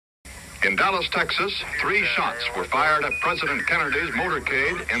In Dallas, Texas, 3 shots were fired at President Kennedy's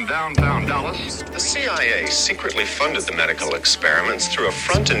motorcade in downtown Dallas. The CIA secretly funded the medical experiments through a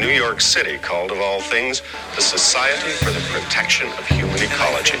front in New York City called, of all things, the Society for the Protection of Human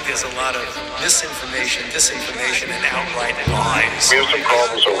Ecology. There's a lot of misinformation, disinformation, and outright lies. We have some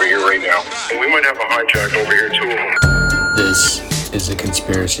problems over here right now, and we might have a hijack over here, 2 of them. This is a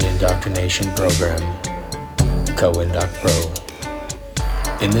conspiracy indoctrination program, Co-Indoc Pro.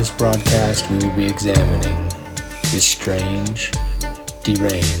 In this broadcast, we will be examining the strange,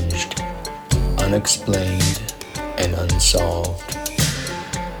 deranged, unexplained, and unsolved.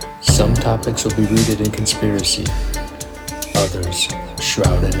 Some topics will be rooted in conspiracy, others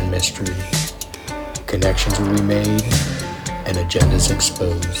shrouded in mystery. Connections will be made and agendas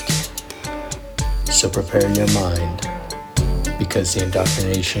exposed. So prepare your mind, because the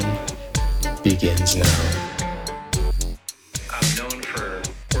indoctrination begins now. I'm known for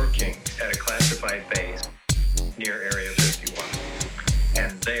working at a classified base near Area 51.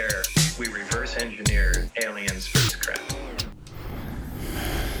 And there, we reverse engineered alien spacecraft.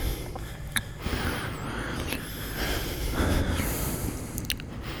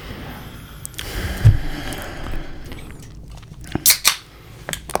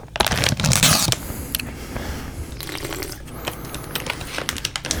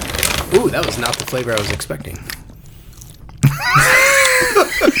 Ooh, that was not the flavor I was expecting.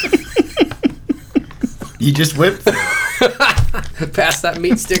 You just whipped it. Pass that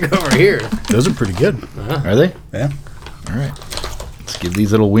meat stick over here. Those are pretty good. Uh-huh. Are they? Yeah. All right. Let's give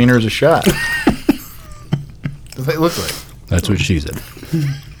these little wieners a shot. What do they look like? That's what she said.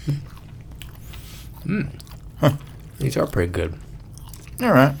 Huh. These are pretty good.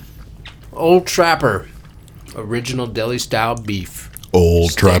 All right. Old Trapper. Original deli style beef.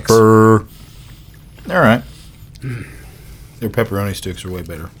 Old Sticks. Trapper. All right. Their pepperoni sticks are way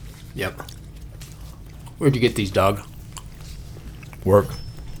better. Yep. Where'd you get these, dog? Work.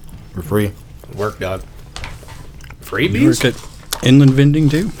 For free. Work, dog. You Freebies? work at Inland Vending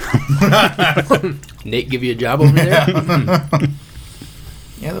too? Nate give you a job over there?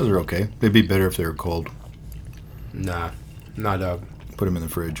 Yeah, those are okay. They'd be better if they were cold. Nah, dog. Put them in the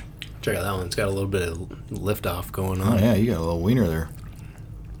fridge. Check out that one. It's got a little bit of liftoff going Oh, on. yeah, you got a little wiener there.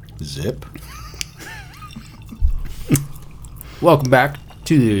 Zip. Welcome back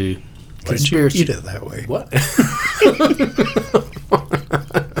to the Why'd conspiracy. you eat it that way? What?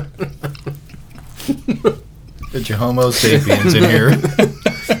 Get your Homo sapiens in here.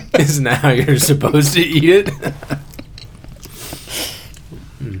 Isn't that how you're supposed to eat it?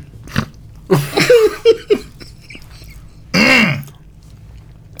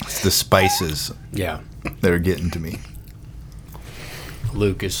 It's the spices Yeah. that are getting to me.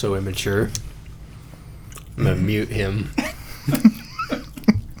 Luke is so immature. I'm going to mute him.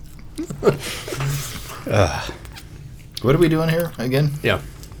 What are we doing here again? Yeah.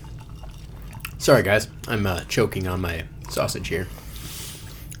 Sorry, guys. I'm choking on my sausage here.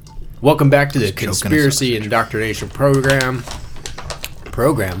 Welcome back to the Just choking a Conspiracy sausage. Indoctrination Program,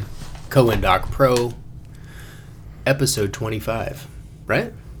 Co-Indoc Pro, episode 25.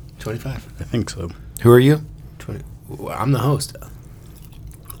 Right? 25. I think so. Who are you? 20. Well, I'm the host.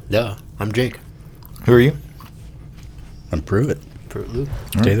 Duh. I'm Jake. Who are you? I'm Pruitt. For Luke.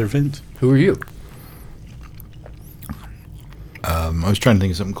 Taylor Vince. Who are you? I was trying to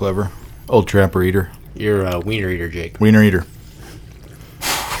think of something clever. Old Trapper Eater. You're a wiener eater, Jake. Wiener Eater.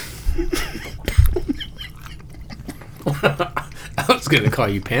 I was going to call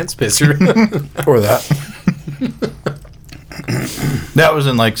you pants pisser. Or that. That was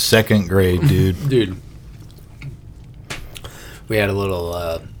in like 2nd grade, dude. Dude. We had a little,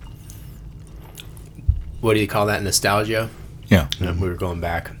 what do you call that, nostalgia? Yeah. And we were going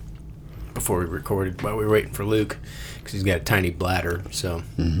back before we recorded while we were waiting for Luke, because he's got a tiny bladder, so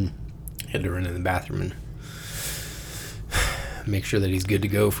had to run in the bathroom and make sure that he's good to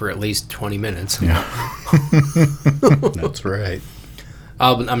go for at least 20 minutes. Yeah. That's right.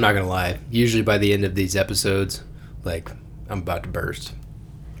 I'm not going to lie. Usually by the end of these episodes, like, I'm about to burst.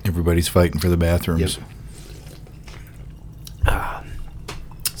 Everybody's fighting for the bathrooms. Yep.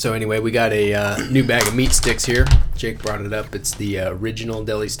 So anyway, we got a new bag of meat sticks here. Jake brought it up. It's the original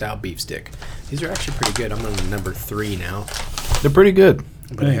deli style beef stick. These are actually pretty good. I'm on number 3 now, They're pretty good.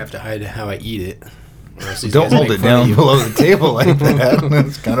 but I have to hide how I eat it. or else these Don't guys hold make it fun of down you. below the table like that.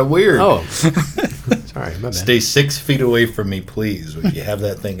 That's kind of weird. Oh, sorry, my bad. Stay 6 feet away from me, please, if you have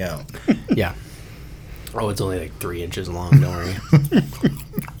that thing out. Yeah. Oh, it's only like 3 inches long. Don't worry.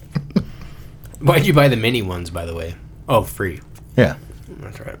 Why'd you buy the mini ones, by the way? Oh, free. Yeah.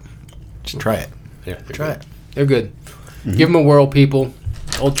 That's right. Just try it. Yeah, Try it. They're good. Give them a whirl, people.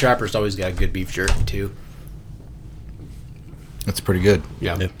 Old Trapper's always got a good beef jerky too. That's pretty good.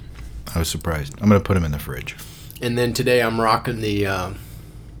 Yeah. I was surprised. I'm going to put them in the fridge. And then today I'm rocking the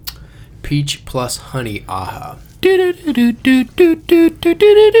peach plus honey aha. Wasn't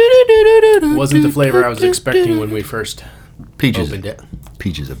the flavor I was expecting when we first opened it.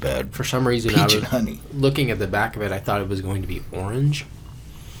 Peach is a bad. For some reason, Peach and honey. Looking at the back of it, I thought it was going to be orange.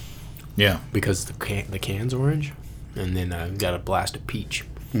 Yeah. Because the can's orange. And then I got a blast of peach.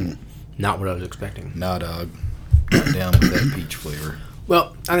 Not what I was expecting. Nah, dog. Not down with that peach flavor.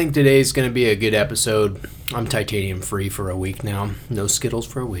 Well, I think today's going to be a good episode. I'm titanium free for a week now. No Skittles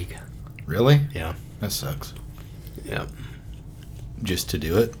for a week. Really? Yeah. That sucks. Yeah. Just to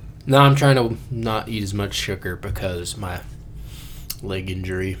do it? No, I'm trying to not eat as much sugar because my leg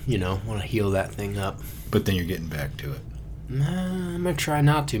injury, want to heal that thing up. But then you're getting back to it. Nah, I'm going to try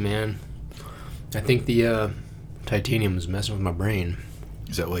not to, man. I think the titanium is messing with my brain.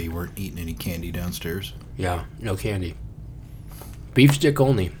 Is that why you weren't eating any candy downstairs? Yeah, no candy. Beef stick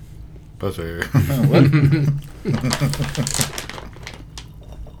only. Buzzer. What?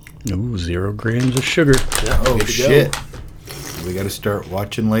 Ooh, 0 grams of sugar. Yeah, Oh, good to shit. go. We got to start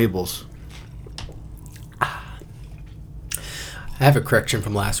watching labels. I have a correction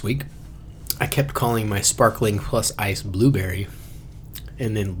from last week. I kept calling my sparkling plus ice blueberry.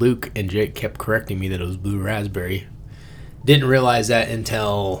 And then Luke and Jake kept correcting me that it was blue raspberry. Didn't realize that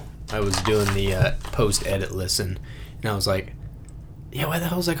until I was doing the post-edit listen. And I was like, yeah, why the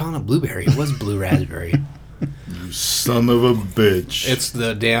hell was I calling it blueberry? It was blue raspberry. You son of a bitch. It's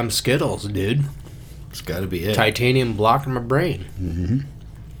the damn Skittles, dude. It's got to be it. Titanium blocking my brain. Mm-hmm.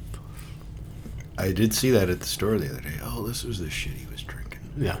 I did see that at the store the other day. Oh, this was the shit he was drinking.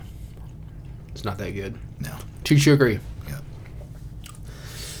 Yeah. It's not that good. No. Too sugary. Yeah.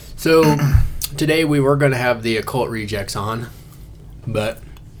 So, today we were going to have the occult rejects on, but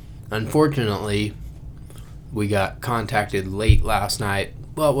unfortunately, we got contacted late last night.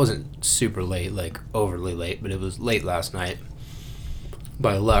 Well, it wasn't super late, like overly late, but it was late last night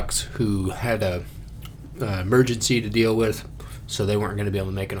by Lux, who had a emergency to deal with, so they weren't going to be able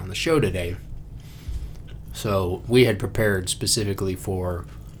to make it on the show today. So we had prepared specifically for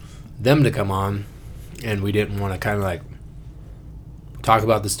them to come on, and we didn't want to kind of like talk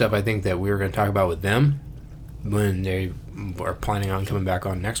about the stuff I think that we were going to talk about with them when they are planning on coming back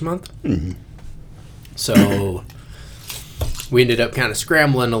on next month. Mm-hmm. So we ended up kind of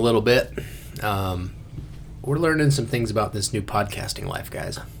scrambling a little bit. We're learning some things about this new podcasting life,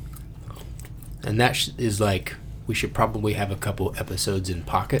 guys. And that is like, we should probably have a couple episodes in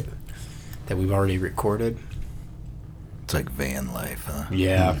pocket that we've already recorded. It's like van life, huh?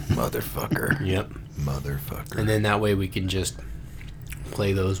 Yeah. Motherfucker. Yep. Motherfucker. And then that way we can just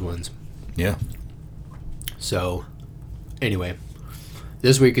play those ones. Yeah. So, anyway,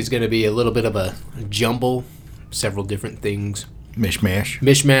 this week is going to be a little bit of a jumble, several different things.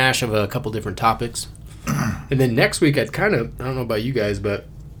 Mishmash of a couple different topics. And then next week, I don't know about you guys, but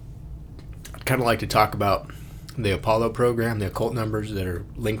I'd kind of like to talk about the Apollo program, the occult numbers that are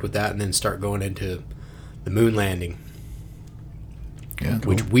linked with that, and then start going into the moon landing,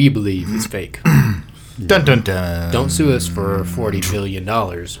 which we believe is fake. Dun dun dun. Don't sue us for $40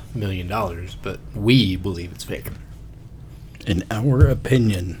 million, but we believe it's fake. In our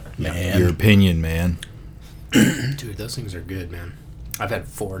opinion, man. Your opinion, man. Dude, those things are good, man. I've had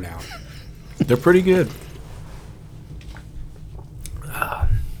 4 now. They're pretty good.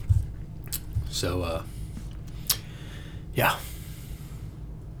 So, yeah.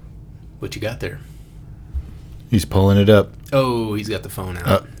 What you got there? He's pulling it up. Oh, he's got the phone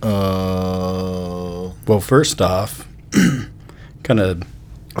out. Well, first off, kind of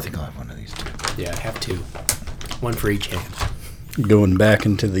I think I'll have one of these too. Yeah, I have 2. One for each hand. going back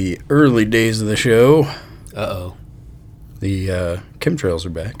into the early days of the show. Uh-oh. The chemtrails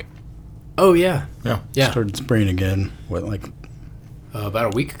are back. Oh, yeah. Yeah. Started spraying again,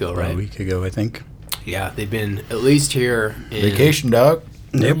 about a week ago, right? A week ago, I think. Yeah, they've been at least here in... Vacation, dog.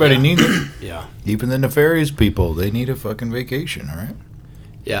 Everybody needs it. Yeah. Even the nefarious people, they need a fucking vacation, all right?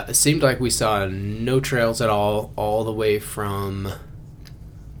 Yeah, it seemed like we saw no trails at all the way from...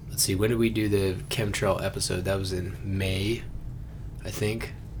 Let's see, when did we do the chemtrail episode? That was in May, I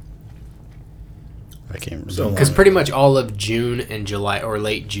think. I can't remember. Because pretty much all of June and July, or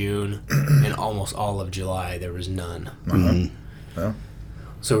late June, and almost all of July, there was none. Mm-hmm. Well,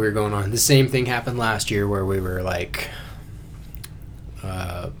 So we were going on. The same thing happened last year where we were like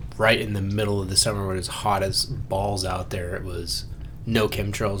right in the middle of the summer when it was hot as balls out there. It was no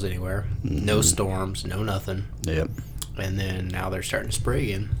chemtrails anywhere, no storms, no nothing. Yep. And then now they're starting to spray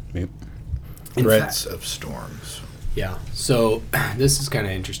again. Yep. threats of storms. Yeah. So this is kind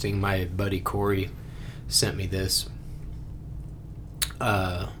of interesting. My buddy Corey sent me this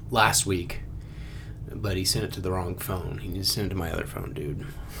last week, but he sent it to the wrong phone. He needs to send it to my other phone, dude.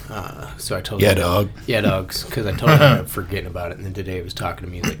 So I told him. dog. Yeah, dogs. Because I told him I was forgetting about it, and then today he was talking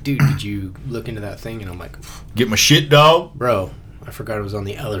to me. He's like, dude, did you look into that thing? And I'm like, Get my shit, dog. bro, I forgot it was on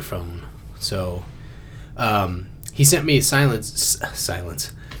the other phone. So he sent me a silence.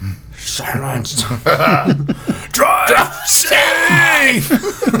 Drive safe.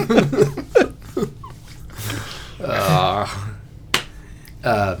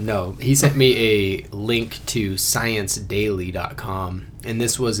 No, he sent me a link to ScienceDaily.com, and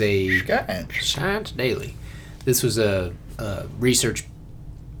this was a Science Daily. This was a research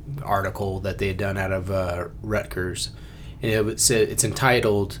article that they had done out of Rutgers, and it's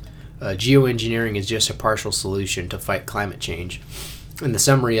entitled "Geoengineering is just a partial solution to fight climate change." And the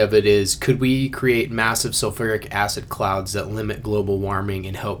summary of it is, could we create massive sulfuric acid clouds that limit global warming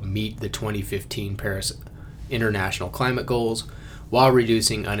and help meet the 2015 Paris International Climate Goals while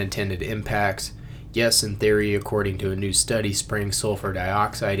reducing unintended impacts? Yes, in theory, according to a new study, spraying sulfur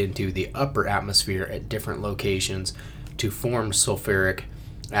dioxide into the upper atmosphere at different locations to form sulfuric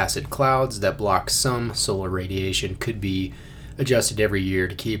acid clouds that block some solar radiation could be adjusted every year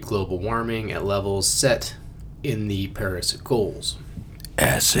to keep global warming at levels set in the Paris goals.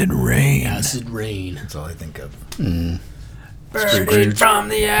 Acid rain. Acid rain. That's all I think of. Burning from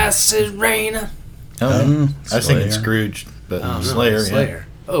the acid rain. I was Slayer. thinking Scrooge, but Oh, no, Slayer. Slayer.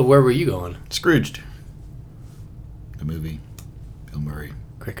 Oh, where were you going? Yeah. Scrooged. The movie. Bill Murray.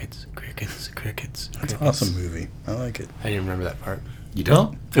 Crickets. It's an awesome movie. I like it. I didn't remember that part. You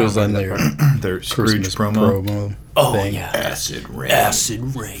don't? It was on their Their Scrooge Christmas promo. Oh, thing. yeah. Acid rain.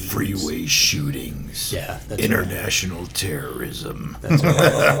 Acid rain. Freeway shootings. Yeah, that's International terrorism. That's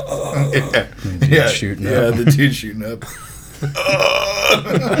right. Yeah, shooting yeah, up. the dude shooting up.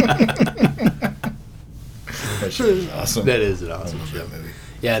 That shit is awesome. That is an awesome I love show. that movie.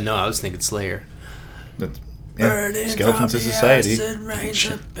 Yeah, no, I was thinking Slayer. That's, yeah. Skeletons of Society.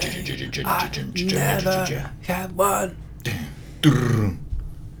 Had one. Do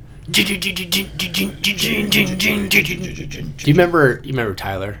you remember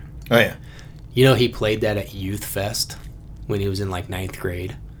Tyler? Oh yeah. You know he played that at Youth Fest when he was in like 9th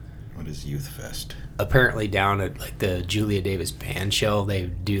grade. What is Youth Fest? Apparently down at like the Julia Davis band show, they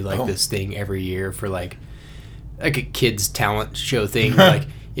do like this thing every year for like a kids talent show thing. Like,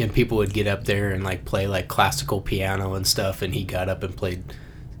 and people would get up there and like play like classical piano and stuff, and he got up and played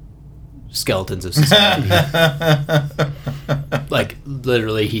Skeletons of Society. Like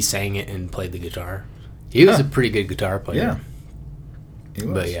literally, he sang it and played the guitar. He was a pretty good guitar player. Yeah. He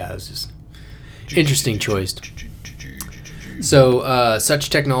was. But yeah, it was just interesting choice. So, such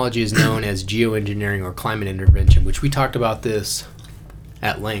technology is known as geoengineering or climate intervention, which we talked about this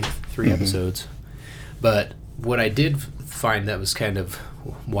at length, 3 episodes. But what I did find that was kind of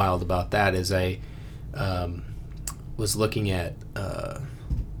wild about that is I was looking at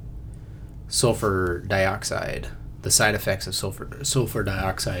sulfur dioxide, the side effects of sulfur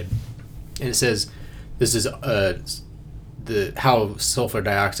dioxide, and it says this is how sulfur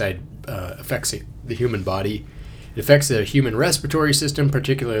dioxide affects the human body. It affects the human respiratory system,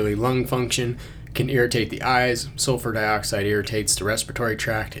 particularly lung function, can irritate the eyes. Sulfur dioxide irritates the respiratory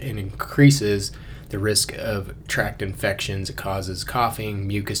tract and increases the risk of tract infections. It causes coughing,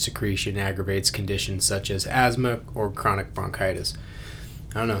 mucus secretion, aggravates conditions such as asthma or chronic bronchitis.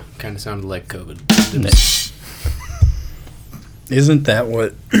 I don't know, kind of sounded like COVID. Isn't that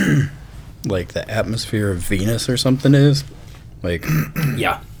what, like, the atmosphere of Venus or something is? Like,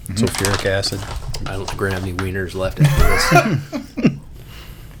 Yeah. sulfuric acid? I don't think we're going to have any wieners left after this.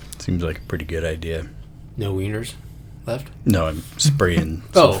 Seems like a pretty good idea. No wieners left? No, I'm spraying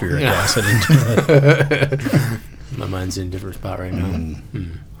Oh, sulfuric yeah. acid into it. My mind's in a different spot right now.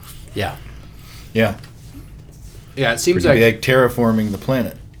 Yeah. Yeah. Yeah, it seems Pretty like... like terraforming the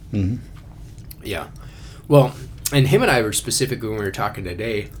planet. Yeah. Well, and him and I were specifically, when we were talking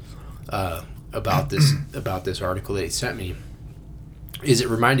today about this article that he sent me, is it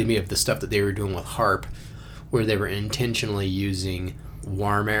reminded me of the stuff that they were doing with HARP, where they were intentionally using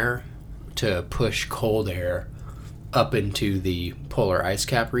warm air to push cold air up into the polar ice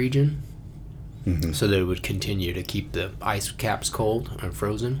cap region, so that it would continue to keep the ice caps cold and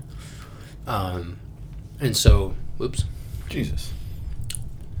frozen. And so, whoops, Jesus.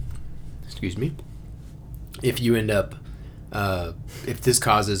 excuse me. If you end up, if this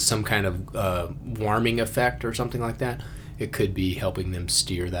causes some kind of warming effect or something like that, it could be helping them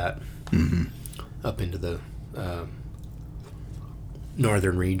steer that up into the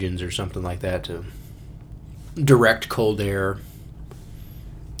northern regions or something like that to direct cold air.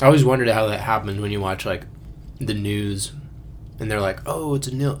 I always wondered how that happened when you watch like the news, and they're like, "Oh, it's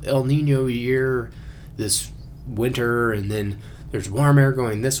an El Nino year this winter," and then there's warm air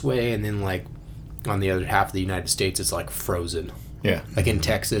going this way, and then like on the other half of the United States, it's like frozen. Yeah. Like in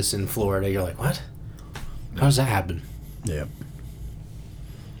Texas and Florida, you're like, what? How does that happen? Yeah.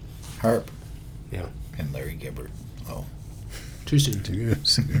 Harp. Yeah. And Larry Gibbert. Oh. Too soon. Too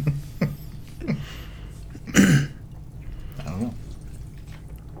soon. I don't know.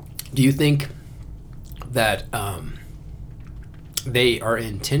 Do you think that they are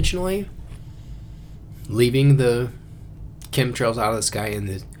intentionally leaving the chemtrails out of the sky in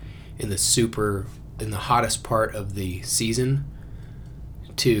the hottest part of the season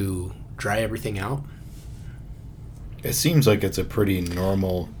to dry everything out? It seems like it's a pretty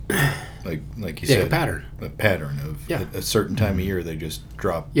normal, like you said, a pattern of Yeah. a certain time of year they just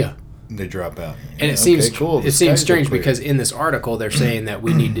drop. Yeah. They drop out. And it seems strange because in this article they're saying that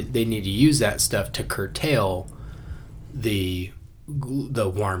they need to use that stuff to curtail the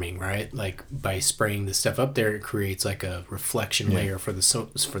warming, right? Like by spraying the stuff up there, it creates like a reflection layer for the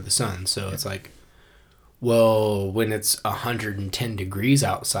sun. So it's like, well, when it's 110 degrees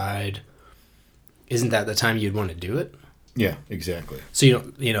outside, isn't that the time you'd want to do it? Yeah, exactly.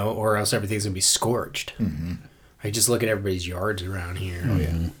 So you know, or else everything's gonna be scorched. Mm-hmm. I just look at everybody's yards around here. Oh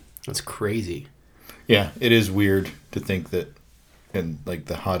yeah, that's crazy. Yeah, it is weird to think that in like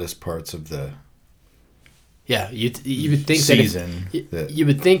the hottest parts of the you would think season you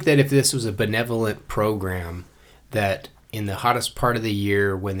would think that if this was a benevolent program, that in the hottest part of the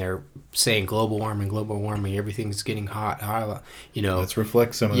year when they're saying global warming, everything's getting hot, you know, let's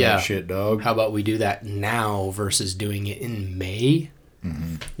reflect some of that shit, dog. How about we do that now versus doing it in May?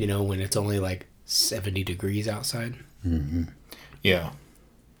 Mm-hmm. You know, when it's only like 70 degrees outside. Mm-hmm. Yeah.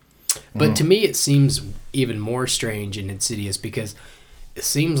 But to me, it seems even more strange and insidious because it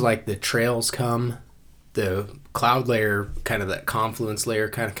seems like the trails come, the cloud layer, kind of that confluence layer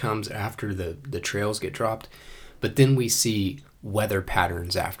kind of comes after the trails get dropped. But then we see weather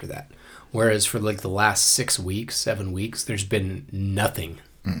patterns after that. Whereas for like the last 7 weeks, there's been nothing.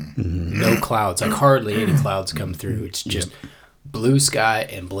 Mm-hmm. No clouds, like hardly any clouds come through. It's just blue sky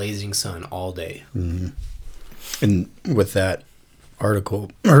and blazing sun all day. Mm-hmm. And with that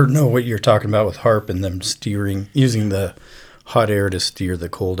article, or no, what you're talking about with HARP and them using the hot air to steer the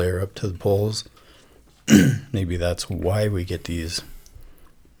cold air up to the poles, maybe that's why we get these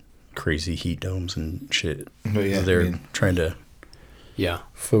crazy heat domes and shit. But yeah, they're trying to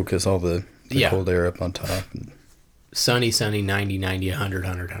focus all the cold air up on top. And sunny, 90,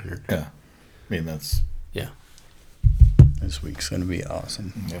 100. Yeah. I mean, that's... Yeah. This week's going to be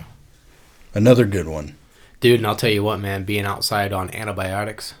awesome. Yeah. Another good one. Dude, and I'll tell you what, man, being outside on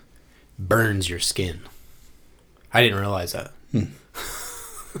antibiotics burns your skin. I didn't realize that.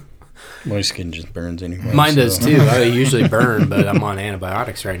 My skin just burns anyway. Mine does too. I usually burn, but I'm on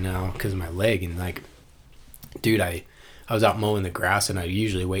antibiotics right now because of my leg. And like, dude, I was out mowing the grass, and I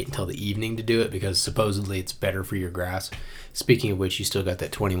usually wait until the evening to do it because supposedly it's better for your grass. Speaking of which, you still got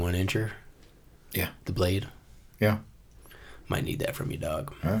that 21-incher? Yeah. The blade? Yeah. Might need that from you,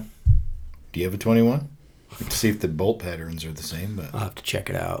 dog. All right. Do you have a 21? To see if the bolt patterns are the same, but I'll have to check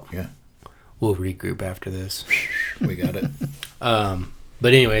it out. Yeah. We'll regroup after this. We got it.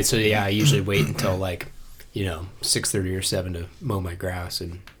 But anyway, so yeah, I usually wait until like, 6:30 or 7 to mow my grass,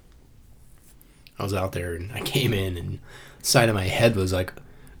 and I was out there and I came in and the side of my head was like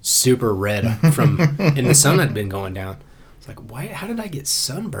super red and the sun had been going down. It's like, why? How did I get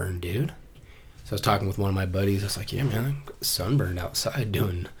sunburned, dude? So I was talking with one of my buddies. I was like, yeah, man, I got sunburned outside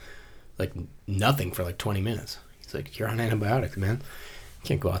doing like nothing for like 20 minutes. He's like, you're on antibiotics, man. You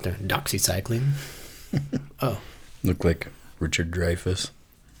can't go out there doxycycline. Oh. Look like Richard Dreyfuss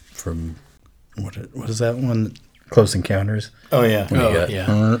from, what is that one? Close Encounters. Oh, yeah.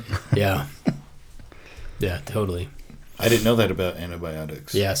 Yeah. Yeah, totally. I didn't know that about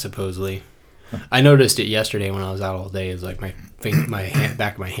antibiotics. Yeah, supposedly. I noticed it yesterday when I was out all day. It was like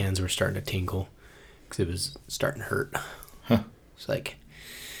back of my hands were starting to tingle because it was starting to hurt. Huh. It's like,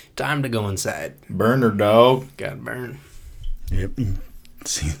 time to go inside. Burner, dog. Gotta burn. Yep.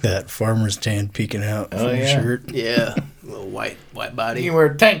 See that farmer's tan peeking out from your yeah. shirt? Yeah. A little white body. You wear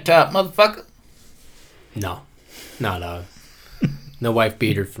a tank top, motherfucker. No. No. No wife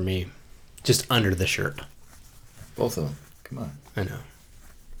beater for me. Just under the shirt. Both of them. Come on. I know.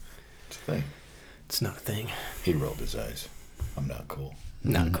 It's a thing. It's not a thing. He rolled his eyes. I'm not cool.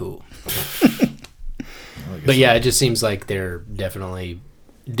 Not cool. Well, But yeah, it just seems like they're definitely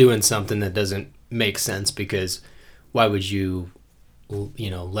doing something that doesn't make sense, because why would you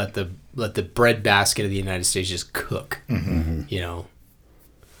let the breadbasket of the United States just cook. Mm-hmm. You know.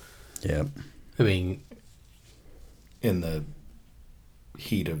 Yep. I mean, in the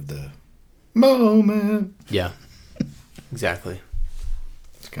heat of the moment. Yeah. Exactly.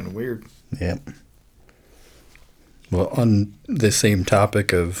 It's kind of weird. Yep. Well, on the same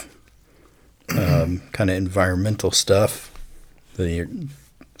topic of kind of environmental stuff, they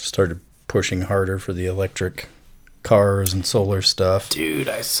started pushing harder for the electric cars and solar stuff. Dude,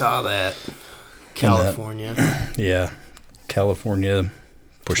 I saw that. California. Yeah. California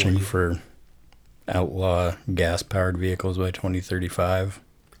pushing for outlaw gas-powered vehicles by 2035.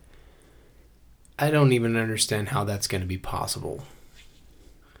 I don't even understand how that's going to be possible.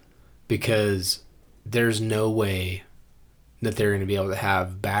 Because there's no way that they're going to be able to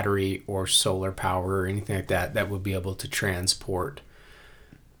have battery or solar power or anything like that would be able to transport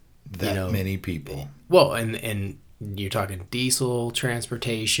that many people. Well, and you're talking diesel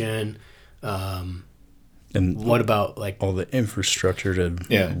transportation. And what about like all the infrastructure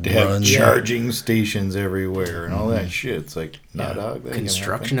to have charging stations everywhere and all that shit? It's like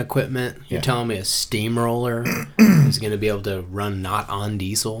construction equipment. You're telling me a steamroller is going to be able to run not on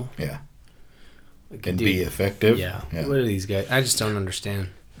diesel? Yeah. And be effective. Yeah. What are these guys? I just don't understand.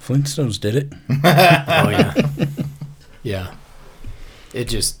 Flintstones did it. Oh, yeah. Yeah. It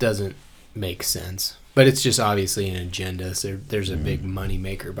just doesn't make sense. But it's just obviously an agenda. So there's a big money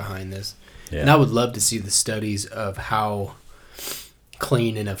maker behind this. Yeah. And I would love to see the studies of how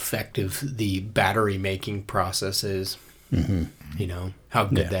clean and effective the battery making process is. Mm-hmm. You know, how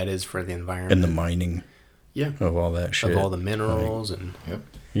good that is for the environment. And the mining of all that shit. Of all the minerals. And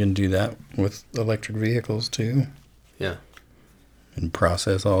you can do that with electric vehicles too. Yeah. And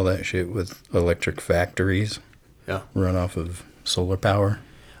process all that shit with electric factories. Yeah. Run off of solar power.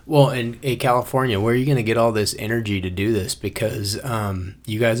 Well, in California, where are you going to get all this energy to do this? Because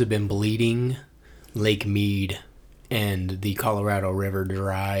you guys have been bleeding Lake Mead and the Colorado River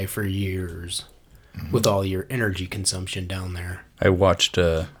dry for years with all your energy consumption down there. I watched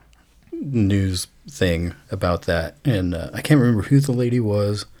a news thing about that, and I can't remember who the lady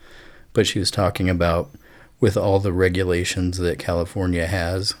was, but she was talking about with all the regulations that California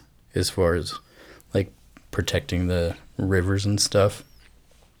has as far as like protecting the rivers and stuff.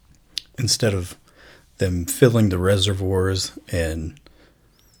 Instead of them filling the reservoirs and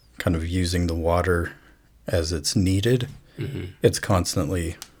kind of using the water as it's needed, it's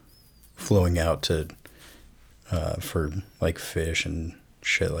constantly flowing out to for like fish and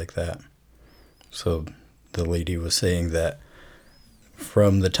shit like that. So the lady was saying that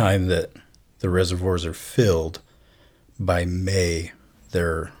from the time that the reservoirs are filled, by May,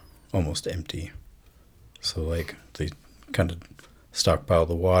 they're almost empty. So like they kind of stockpile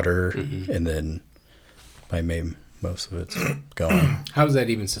the water, and then by May, most of it's gone. How is that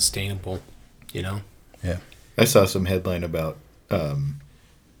even sustainable, you know? Yeah. I saw some headline about,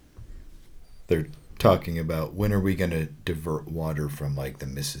 they're talking about when are we going to divert water from like the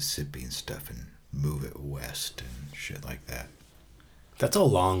Mississippi and stuff and move it west and shit like that. That's a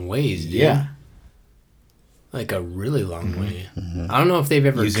long ways, dude. Yeah. Like a really long way. I don't know if they've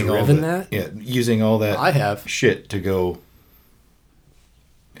ever driven that. Yeah, using all that I have. shit to go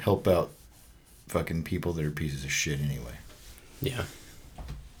help out fucking people that are pieces of shit anyway. Yeah.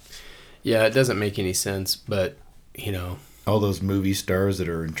 Yeah, it doesn't make any sense, but, you know. All those movie stars that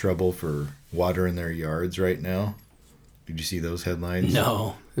are in trouble for water in their yards right now. Did you see those headlines?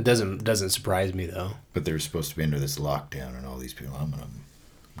 No, it doesn't surprise me, though. But they're supposed to be under this lockdown, and all these people, I'm gonna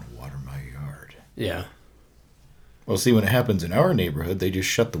water my yard. Yeah. Well, see, when it happens in our neighborhood, they just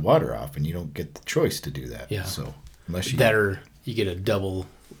shut the water off, and you don't get the choice to do that. Yeah. So unless you you get a double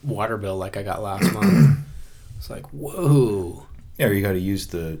water bill like I got last month. It's like, whoa. Yeah, or you got to use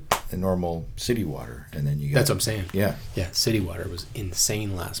the normal city water, and then you got. That's what I'm saying. Yeah. Yeah, city water was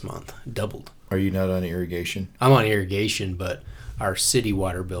insane last month. Doubled. Are you not on irrigation? I'm on irrigation, but our city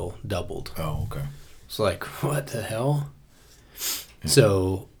water bill doubled. Oh, okay. It's like, what the hell? Yeah.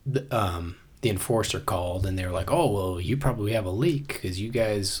 So the enforcer called, and they were like, oh, well, you probably have a leak because you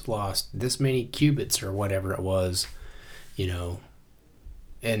guys lost this many cubits or whatever it was, you know.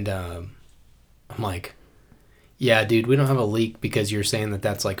 And I'm like, yeah, dude, we don't have a leak because you're saying that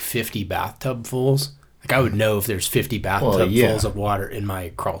that's like 50 bathtub fulls. Like, I would know if there's 50 bathtub fulls of water in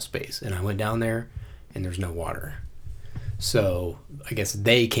my crawl space. And I went down there, and there's no water. So I guess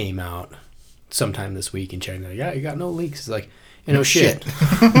they came out sometime this week and checked. Like, yeah, you got no leaks. It's like, no shit.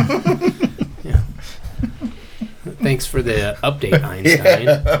 Yeah. Thanks for the update, Einstein.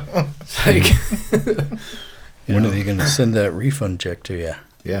 Yeah. It's like, when are they going to send that refund check to you?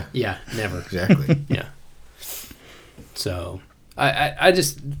 Yeah. Yeah, never. Exactly. Yeah. So, I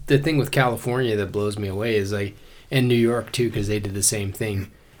just, the thing with California that blows me away is like, and New York too, because they did the same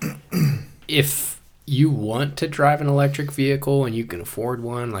thing. If you want to drive an electric vehicle and you can afford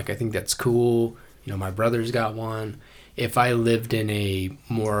one, like I think that's cool. You know, my brother's got one. If I lived in a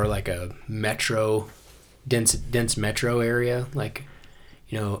more like a metro, dense metro area, like,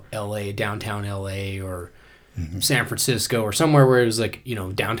 you know, LA, downtown LA, or San Francisco, or somewhere where it was like, you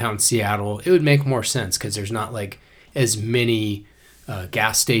know, downtown Seattle, it would make more sense because there's not like as many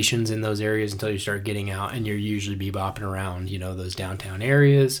gas stations in those areas until you start getting out, and you're usually bebopping around, you know, those downtown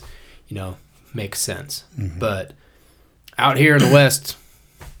areas, you know, makes sense. But out here in the West,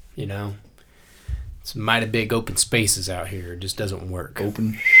 you know, it's mighty big open spaces out here. It just doesn't work.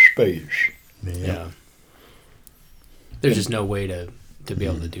 Open space. Yeah. There's just no way to be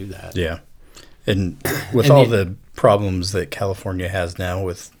able to do that. Yeah. And with all the problems that California has now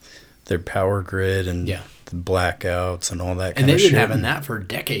with their power grid and the blackouts and all that kind of shit. And they've been having that for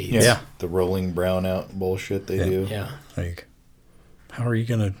decades. Yeah. The rolling brownout bullshit they do. Yeah. Like, how are you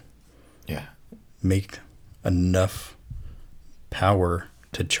going to make enough power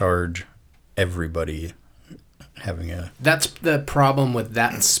to charge everybody having a... That's the problem with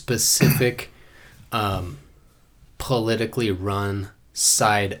that specific politically run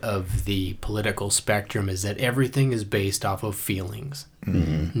side of the political spectrum, is that everything is based off of feelings.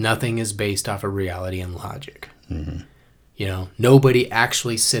 Nothing is based off of reality and logic. You know, nobody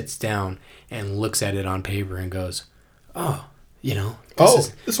actually sits down and looks at it on paper and goes, oh, you know,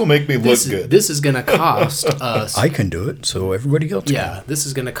 this will make me look good. This is going to cost us. I can do it, so everybody else can. This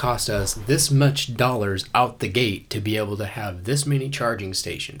is going to cost us this much dollars out the gate to be able to have this many charging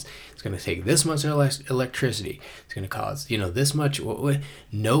stations. It's going to take this much electricity. It's going to cost, you know, this much.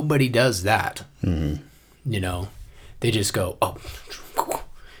 Nobody does that. You know, they just go, oh,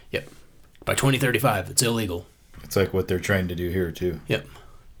 yep. By 2035, it's illegal. It's like what they're trying to do here too. Yep.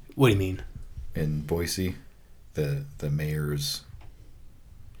 What do you mean? In Boise, the mayor's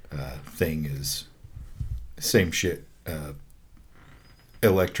thing is same shit.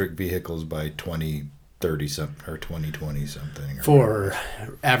 Electric vehicles by 2030 something or 2020 something. Or for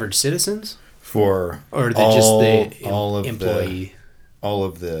whatever. Average citizens? For or all of employee, all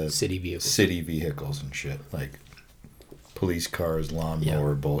of the city vehicles and shit, like police cars,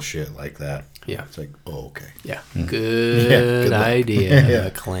 lawnmower bullshit like that. Yeah. It's like, oh, okay. Yeah. Good idea,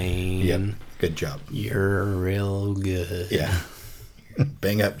 McLean. Yep. Good job. You're real good. Yeah.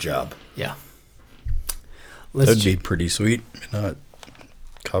 Bang up job. Yeah. That'd be pretty sweet. Not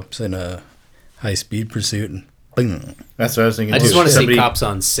cops in a high-speed pursuit. And bing. That's what I was thinking. I just want to see cops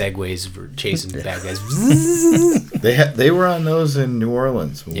on Segways for chasing bad guys. They were on those in New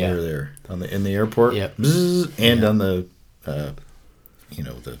Orleans when we were there in the airport. Yep. And on the, you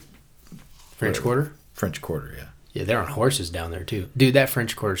know, the French Quarter. French Quarter, yeah. Yeah, they're on horses down there too, dude. That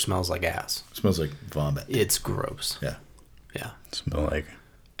French Quarter smells like ass. It smells like vomit. It's gross. Yeah. Yeah. Smell like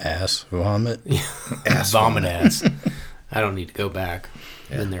ass vomit. Ass vomit ass. I don't need to go back.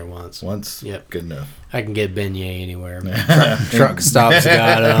 Been there once. Yep. Good enough. I can get beignet anywhere. Truck stops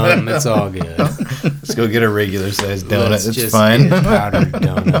got them. It's all good. Let's go get a regular sized donut. Let's it's just fine. Get powdered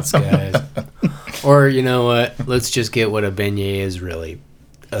donuts, guys. Or you know what? Let's just get what a beignet is really.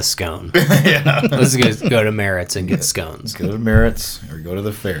 A scone. Yeah. Let's just go to Merritt's and get scones. Go to Merritt's or go to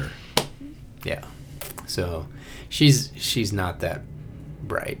the fair. Yeah. So she's not that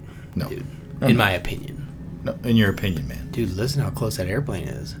bright. No. Dude, in my opinion. No, in your opinion, man. Dude, listen how close that airplane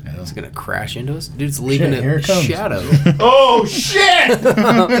is. It's going to crash into us. Dude, it's leaving a shadow. Oh, shit!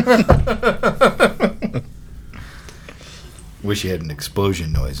 Wish you had an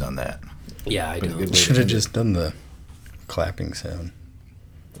explosion noise on that. Yeah, I do. Should have just done the clapping sound.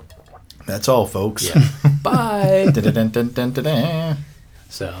 That's all, folks. Yeah. Bye. Da-da-dun-dun-dun-dun-dun.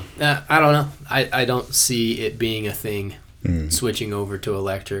 So, I don't know. I don't see it being a thing, switching over to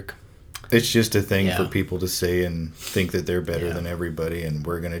electric. It's just a thing for people to say and think that they're better than everybody, and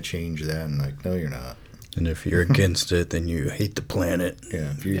we're going to change that. And like, no, you're not. And if you're against it, then you hate the planet.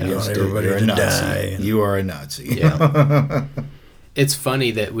 Yeah, if you're against it, you're a Nazi. Die. You are a Nazi. Yeah. It's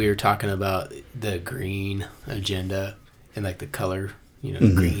funny that we were talking about the green agenda and like the color. You know,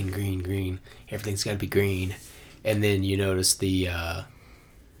 green. Everything's got to be green. And then you notice that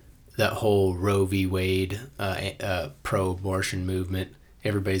whole Roe v. Wade pro-abortion movement.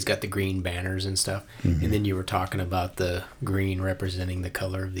 Everybody's got the green banners and stuff. And then you were talking about the green representing the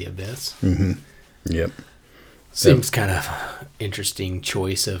color of the abyss. Yep. Seems kind of interesting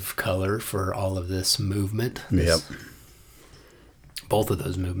choice of color for all of this movement. Yep. Both of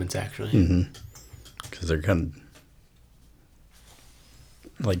those movements, actually. Because they're kind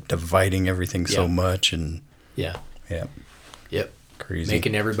of like dividing everything so much, and yeah. Yep. Crazy.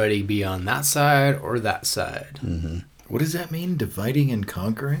 Making everybody be on that side or that side. Mm-hmm. What does that mean? Dividing and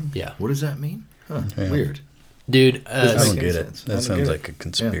conquering? Yeah. What does that mean? Huh, Yeah. Weird. Dude, I don't get sense. it. That sounds like a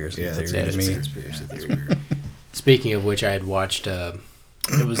conspiracy theory to me. Conspiracy theory. speaking of which, I had watched, it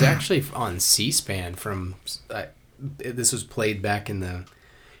was actually on C-SPAN from, this was played back in the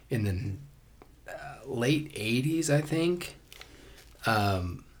late 80s, I think.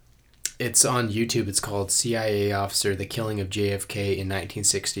 It's on YouTube. It's called CIA Officer, The Killing of JFK in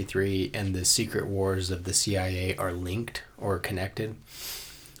 1963 and the Secret Wars of the CIA Are Linked or Connected.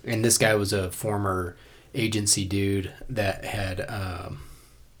 And this guy was a former agency dude that had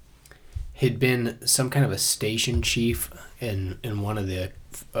been some kind of a station chief in one of the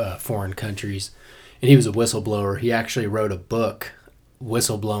foreign countries. And he was a whistleblower. He actually wrote a book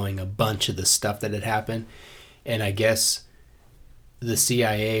whistleblowing a bunch of the stuff that had happened. And I guess the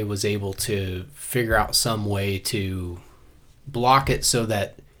CIA was able to figure out some way to block it so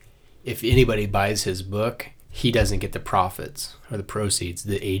that if anybody buys his book, he doesn't get the profits or the proceeds.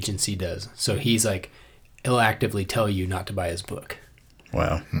 The agency does. So he's like, he'll actively tell you not to buy his book.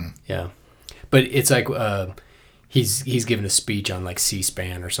 Wow. Yeah. But it's like he's given a speech on like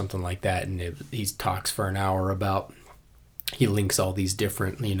C-SPAN or something like that, and he talks for an hour about, he links all these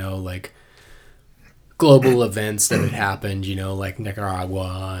different, like global events that had happened, like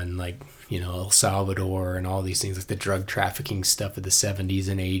Nicaragua and like, El Salvador and all these things, like the drug trafficking stuff of the 70s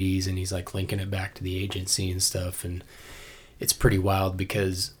and 80s, and he's like linking it back to the agency and stuff. And it's pretty wild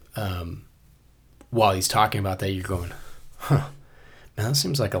because while he's talking about that, you're going, huh, man, that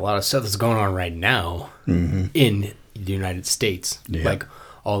seems like a lot of stuff that's going on right now in the United States. Yeah. Like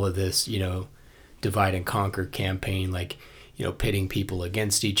all of this, divide and conquer campaign, like, pitting people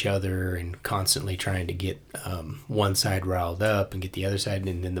against each other and constantly trying to get one side riled up and get the other side,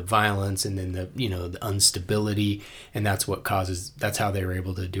 and then the violence, and then the instability, and that's how they were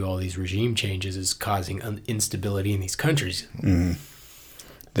able to do all these regime changes, is causing instability in these countries. Mm.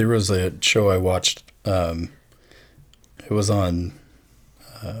 There was a show I watched. It was on,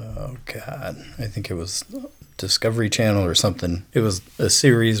 I think it was Discovery Channel or something. It was a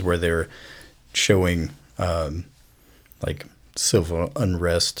series where they were showing like civil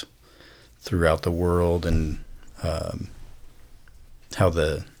unrest throughout the world, and how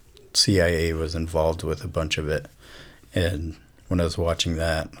the CIA was involved with a bunch of it. And when I was watching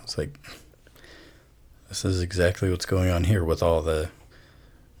that, I was like, this is exactly what's going on here with all the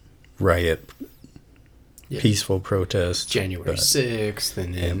riot, peaceful protests. January 6th,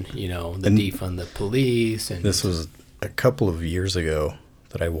 and then, the defund the police. And this was a couple of years ago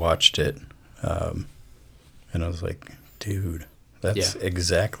that I watched it. And I was like, dude, that's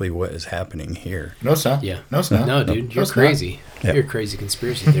exactly what is happening here. No, it's not. Yeah. No, it's not. No, dude, you're crazy. You're crazy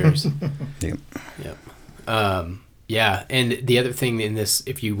conspiracy theorist. Yep. Yeah, and the other thing in this,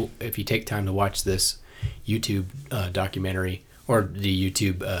 if you take time to watch this YouTube documentary, or the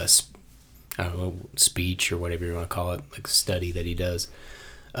YouTube speech, or whatever you want to call it, like study that he does,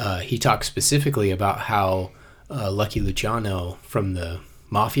 he talks specifically about how Lucky Luciano from the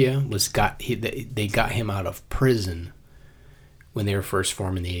Mafia they got him out of prison when they were first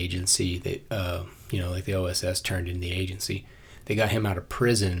forming the agency. They, like the OSS turned into the agency. They got him out of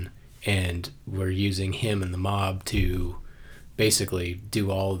prison and were using him and the mob to basically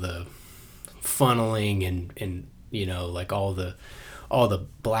do all the funneling and like all the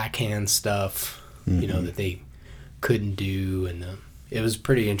black hand stuff, that they couldn't do, and it was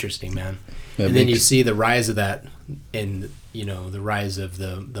pretty interesting, man. And then you see the rise of that, and the rise of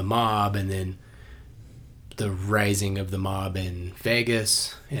the mob, and then the rising of the mob in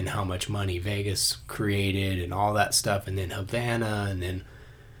Vegas, and how much money Vegas created and all that stuff, and then Havana, and then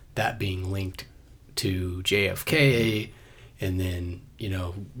that being linked to JFK, and then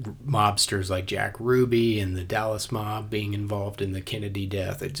mobsters like Jack Ruby and the Dallas mob being involved in the Kennedy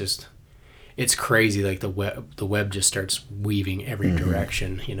death. It's crazy. Like the web just starts weaving every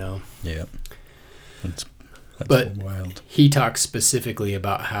direction. Yeah, that's but wild. He talks specifically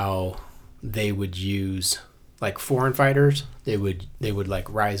about how they would use, like, foreign fighters. They would like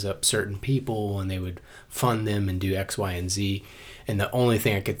rise up certain people, and they would fund them and do X, Y, and Z. And the only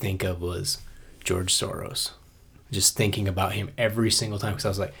thing I could think of was George Soros. Just thinking about him every single time, because I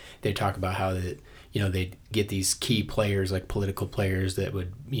was like, they talk about how that they'd get these key players, like political players, that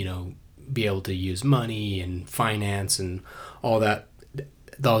would be able to use money and finance and all that,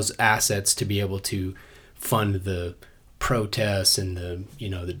 those assets, to be able to fund the protests and the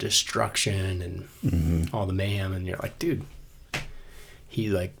the destruction and all the mayhem. And you're like, dude, he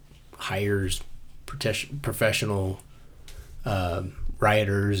like hires professional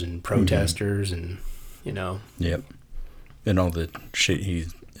rioters and protesters, and Yep. and all the shit he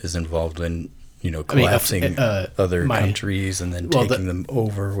is involved in, collapsing other countries and then taking them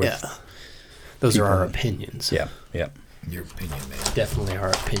over with. Yeah. Those are our opinions. Yeah, yeah. Your opinion, man. Definitely our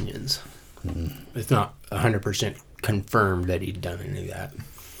opinions. It's not 100% confirmed that he'd done any of that,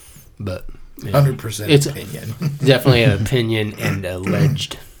 but 100% it's opinion. Definitely an opinion and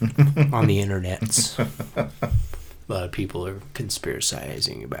alleged on the internets. A lot of people are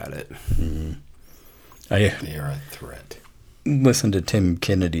conspiracizing about it. They are a threat. Listened to Tim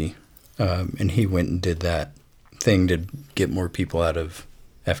Kennedy, and he went and did that thing to get more people out of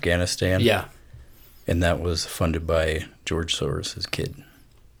Afghanistan. Yeah. And that was funded by George Soros' kid.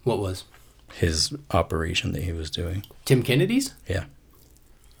 What was? His operation that he was doing. Tim Kennedy's? Yeah.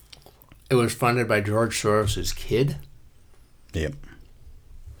 It was funded by George Soros' kid? Yep.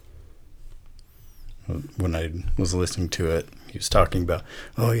 When I was listening to it, he was talking about,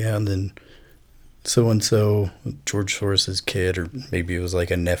 oh yeah, and then so-and-so, George Soros' kid, or maybe it was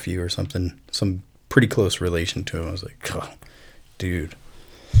like a nephew or something, some pretty close relation to him. I was like, oh, dude.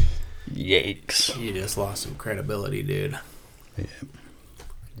 Yikes. You just lost some credibility, dude. Yeah.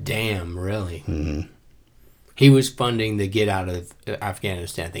 Damn, really? Mm-hmm. He was funding the get out of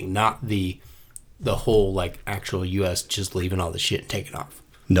Afghanistan thing, not the whole, like, actual U.S. just leaving all the shit and taking off.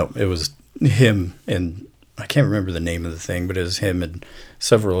 No, it was him, and I can't remember the name of the thing, but it was him and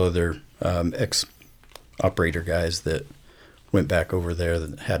several other ex-operator guys that went back over there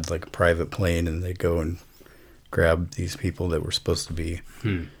that had, like, a private plane, and they'd go and grab these people that were supposed to be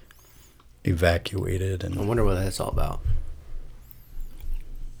evacuated. And I wonder what that's all about.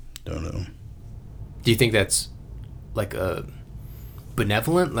 Don't know. Do you think that's like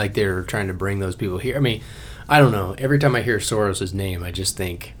benevolent? Like they're trying to bring those people here? I mean, I don't know. Every time I hear Soros' name, I just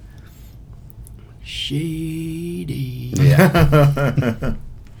think shady. Yeah.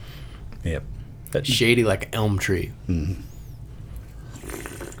 Yep. Shady like an elm tree. Mm-hmm.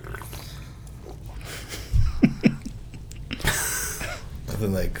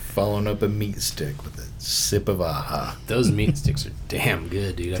 Nothing like following up a meat stick with a sip of aha. Those meat sticks are damn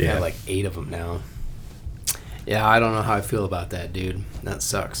good, dude. I've had like 8 of them now. Yeah, I don't know how I feel about that, dude. That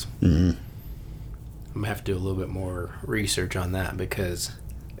sucks. Mm-hmm. I'm going to have to do a little bit more research on that because,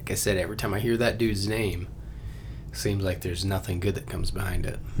 like I said, every time I hear that dude's name, it seems like there's nothing good that comes behind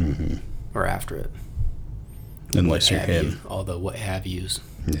it or after it. Unless you're him. All the what have yous.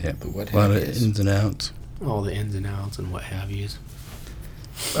 Yeah, The what a lot have of yous. ins and outs. All the ins and outs and what have yous.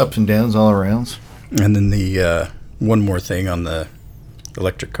 Ups and downs all around. And then the one more thing on the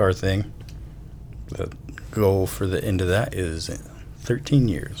electric car thing. The goal for the end of that is 13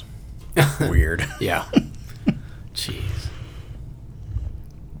 years. Weird. Yeah. Jeez.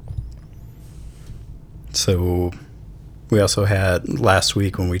 So we also had last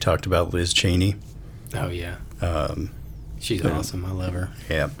week when we talked about Liz Cheney. Oh, yeah. She's awesome. I love her.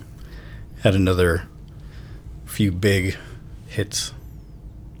 Yeah. Had another few big hits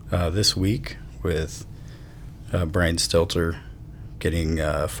this week with Brian Stelter getting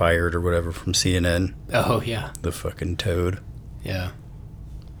fired or whatever from CNN. Oh, yeah. The fucking toad. Yeah.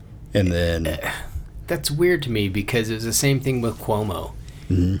 And then... That's weird to me because it was the same thing with Cuomo.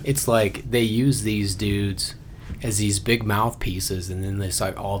 Mm-hmm. It's like they use these dudes as these big mouthpieces, and then it's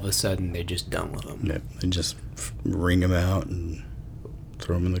like all of a sudden they're just done with them. Yeah, they just wring them out and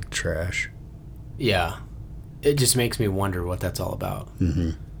throw them in the trash. Yeah. It just makes me wonder what that's all about.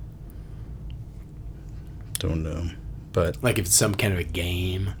 Mm-hmm. Don't know. But like if it's some kind of a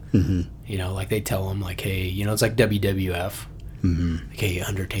game, mm-hmm. Like they tell them like, hey, it's like WWF. Mm-hmm. Like, hey,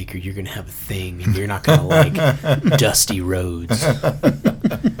 Undertaker, you're going to have a thing and you're not going to like Dusty Rhodes.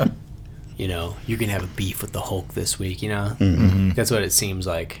 You're going to have a beef with the Hulk this week, Mm-hmm. That's what it seems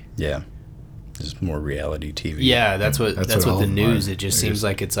like. Yeah. Just more reality TV. Yeah, that's what the news. It just seems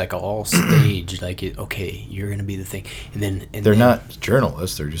like it's like all staged. Like, okay, you're gonna be the thing, and they're not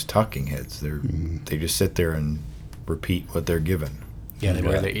journalists. They're just talking heads. They just sit there and repeat what they're given. Yeah, they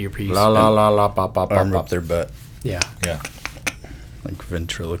wear their earpiece. La la la la pa pa pa. Arm up their butt. Yeah. Yeah. Like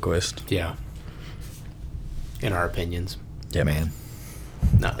ventriloquist. Yeah. In our opinions. Yeah, man.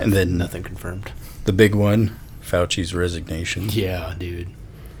 And then nothing confirmed. The big one, Fauci's resignation. Yeah, dude.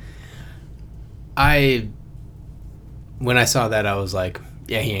 When I saw that, I was like,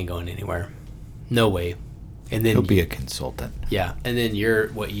 yeah, he ain't going anywhere. No way. And then he'll be a consultant. Yeah. And then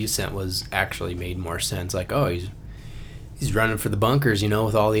what you sent was actually made more sense. Like, oh, he's running for the bunkers,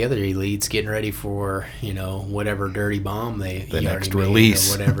 with all the other elites getting ready for, whatever dirty bomb the next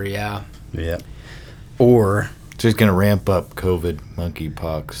release or whatever. Yeah. Yeah. Or so he's going to ramp up COVID,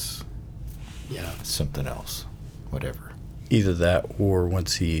 monkeypox. Yeah. Something else. Whatever. Either that or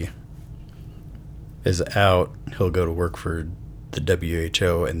once he is out, he'll go to work for the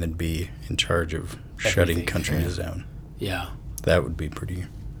WHO and then be in charge of shutting countries down. Yeah. That would be pretty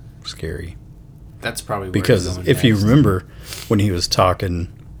scary. That's probably where because if you remember when he was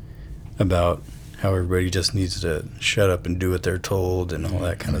talking about how everybody just needs to shut up and do what they're told and all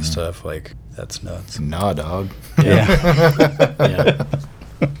that kind of stuff, like, that's nuts. Nah, dog. Yeah. Yeah.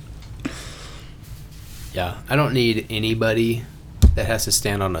 Yeah. I don't need anybody that has to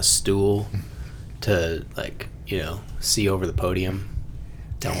stand on a stool to, like, you know, see over the podium.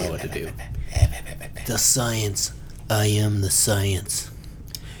 Tell me what to do. The science. I am the science.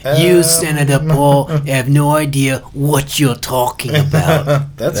 You, Senator Paul, have no idea what you're talking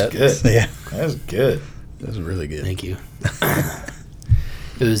about. That's good. Yeah. That's good. That's really good. Thank you.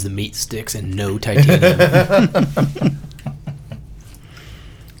 It was the meat sticks and no titanium.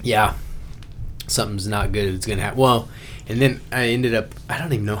 Yeah. Something's not good. It's going to happen. Well, and then I ended up, I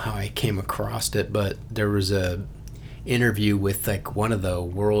don't even know how I came across it, but there was a interview with like one of the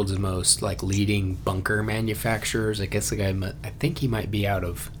world's most like leading bunker manufacturers. I guess the guy, I think he might be out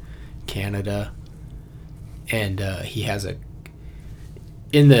of Canada, and he has a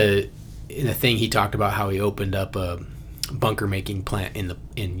in the thing he talked about how he opened up a bunker making plant in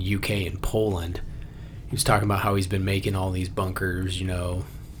UK and Poland. He was talking about how he's been making all these bunkers, you know,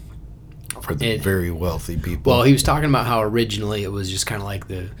 for the very wealthy people. Well, he was talking about how originally it was just kind of like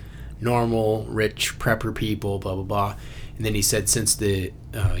the normal rich prepper people, blah blah blah, and then he said since the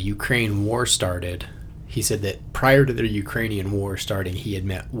Ukraine war started, he said that prior to the Ukrainian war starting, he had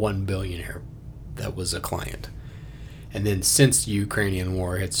met one billionaire that was a client, and then since the Ukrainian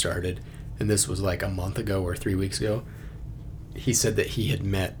war had started, and this was like a month ago or 3 weeks ago, he said that he had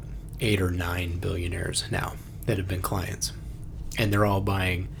met 8 or 9 billionaires now that have been clients, and they're all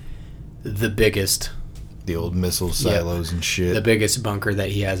buying the biggest, the old missile silos and shit. The biggest bunker that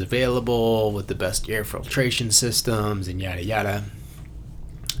he has available with the best air filtration systems and yada yada.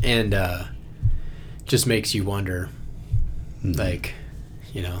 And just makes you wonder, like,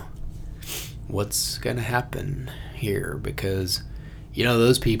 you know, what's going to happen here? Because, you know,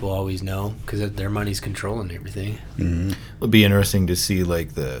 those people always know because their money's controlling everything. Mm-hmm. It'll be interesting to see,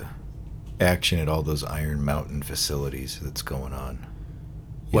 like, the action at all those Iron Mountain facilities that's going on.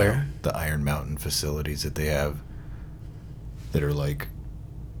 Where? The Iron Mountain facilities that they have that are like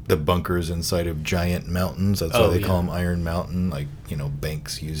the bunkers inside of giant mountains. That's why they call them Iron Mountain. Like, you know,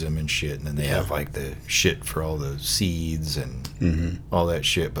 banks use them and shit. And then they have like the shit for all the seeds and all that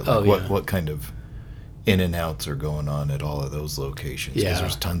shit. But like, what kind of in and outs are going on at all of those locations? Because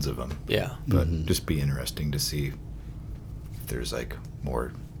there's tons of them. Yeah. But just be interesting to see if there's like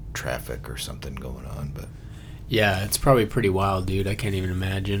more traffic or something going on. But yeah, it's probably pretty wild, dude. I can't even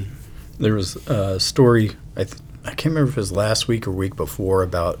imagine. There was a story, I can't remember if it was last week or week before,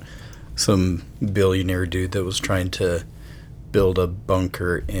 about some billionaire dude that was trying to build a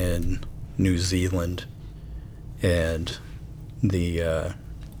bunker in New Zealand, and the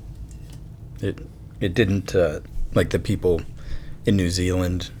it didn't like the people in New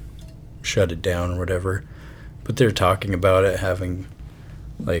Zealand shut it down or whatever, but they're talking about it having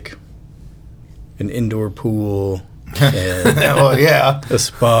like an indoor pool and a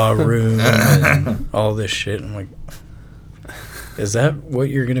spa room and all this shit. I'm like, is that what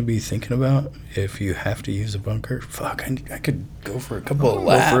you're going to be thinking about if you have to use a bunker? Fuck, I could go for a couple of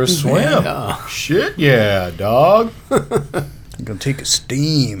laps. Go for a swim. Yeah. Shit, yeah, dog. I'm going to take a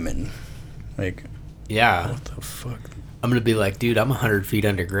steam and, like, yeah. What the fuck? I'm going to be like, dude, I'm 100 feet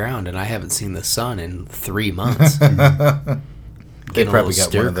underground and I haven't seen the sun in 3 months. They probably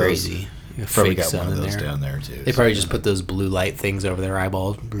got one of those. Crazy. Probably got one of those down there too. They probably just put those blue light things over their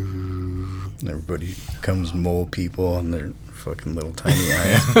eyeballs. Everybody comes mole people on their fucking little tiny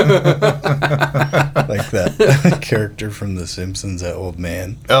eyes. Like that character from The Simpsons, that old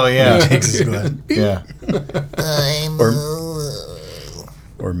man. Oh yeah. He takes his glass. Yeah.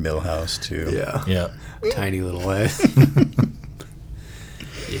 Or Millhouse too. Yeah. Yeah. Tiny little eyes.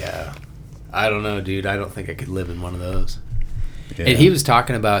 Yeah. I don't know, dude. I don't think I could live in one of those. Yeah. And he was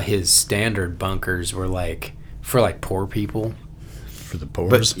talking about his standard bunkers were like for like poor people. For the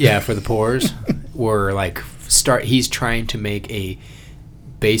poors? For the poors. Were like he's trying to make a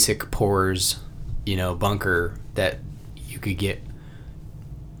basic poors, you know, bunker that you could get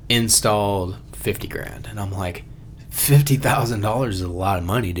installed $50,000. And I'm like, $50,000 is a lot of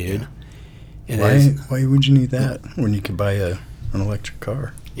money, dude. Yeah. Why would you need that when you could buy an electric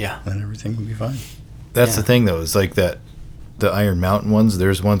car? Yeah. And everything would be fine. That's the thing though, is like that the Iron Mountain ones,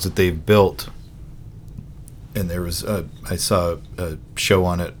 there's ones that they've built, and there was I saw a show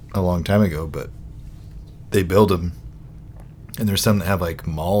on it a long time ago, but they build them, and there's some that have like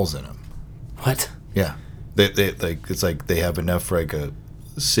malls in them. What? Yeah. They like it's like they have enough for like a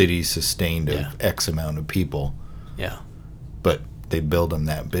city sustained of X amount of people. Yeah. But they build them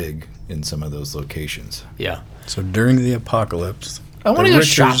that big in some of those locations. Yeah. So during the apocalypse, I want to go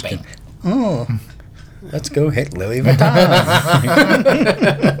shopping. Let's go hit Louis Vuitton.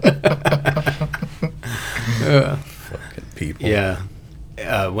 Fucking people. Yeah.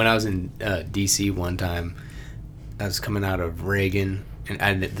 When I was in D.C. one time, I was coming out of Reagan,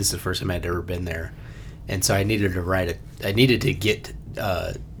 and this is the first time I'd ever been there, and so I needed to get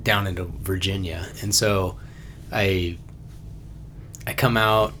down into Virginia, and so I come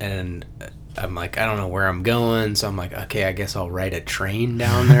out and I'm like, I don't know where I'm going, so I'm like, okay, I guess I'll ride a train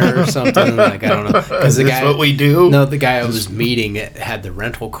down there or something. Like, I don't know, because the guy, what we do? No, the guy I was meeting had the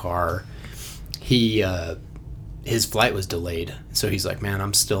rental car. He his flight was delayed, so he's like, man,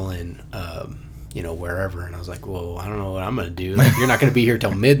 I'm still in wherever, and I was like, well, I don't know what I'm gonna do. Like, you're not gonna be here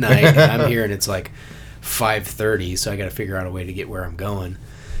till midnight, and I'm here, and it's like 5:30, so I got to figure out a way to get where I'm going.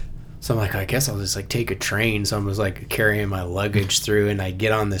 So I'm like, I guess I'll just like take a train. So I was like carrying my luggage through, and I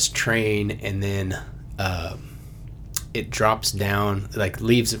get on this train, and then it drops down, like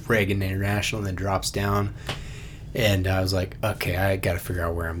leaves Reagan International, and then drops down. And I was like, okay, I got to figure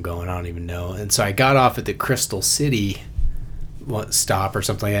out where I'm going. I don't even know. And so I got off at the Crystal City stop or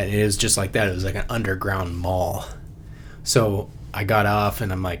something like that. And it was just like that. It was like an underground mall. So I got off,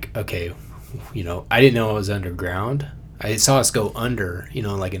 and I'm like, okay, I didn't know it was underground. I saw us go under,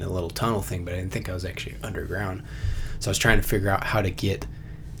 like in a little tunnel thing, but I didn't think I was actually underground. So I was trying to figure out how to get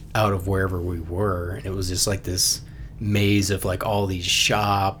out of wherever we were, and it was just like this maze of like all these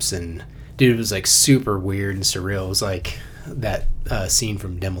shops, and dude, it was like super weird and surreal. It was like that scene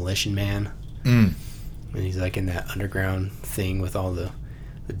from Demolition Man, and he's like in that underground thing with all the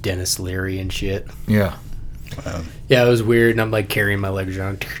Dennis Leary and shit. Yeah. Yeah, it was weird, and I'm like carrying my luggage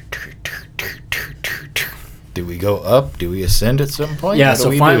around. Do we go up? Do we ascend at some point? Yeah,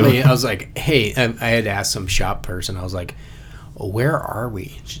 so finally I was like, hey, I had to ask some shop person. I was like, where are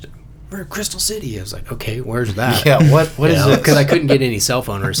we? She's like, we're at Crystal City. I was like, okay, where's that? Yeah, what is it? Because I couldn't get any cell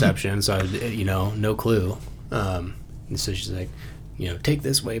phone reception, so I no clue. And so she's like, take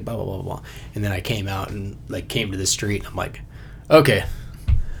this way, blah, blah, blah, blah. And then I came out and like came to the street, and I'm like, okay,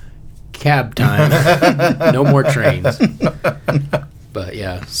 cab time. No more trains. But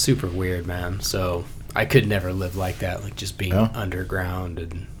yeah, super weird, man. So I could never live like that, like just being underground,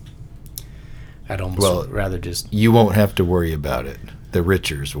 and I'd almost rather just... You won't have to worry about it. The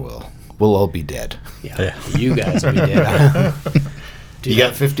Richers will. We'll all be dead. Yeah. You guys will be dead. You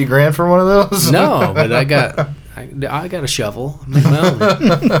got 50 grand for one of those? No, but I got a shovel. Make my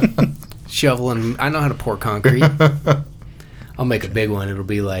own shovel, and I know how to pour concrete. I'll make a big one. It'll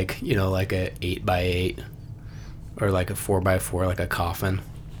be like, like a 8x8 or like a 4x4, like a coffin.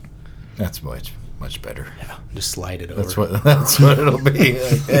 That's much better. Yeah, just slide it over. That's what it'll be.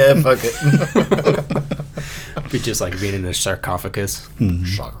 Like, fuck it. Be just like being in a sarcophagus.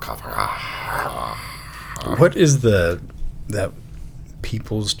 What is that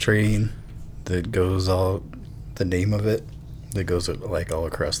people's train that goes the name of it that goes like all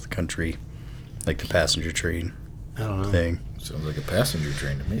across the country, like the passenger train? I don't know. Thing. Sounds like a passenger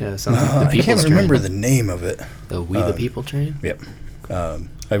train to me. Yeah, sounds like the I can't people's remember train. the name of it. The the People train. Yep.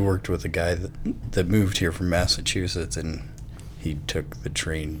 I worked with a guy that moved here from Massachusetts, and he took the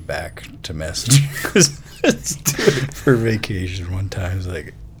train back to Massachusetts for vacation one time. It's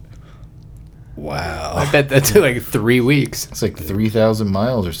like, wow. I bet that took like 3 weeks. It's like 3,000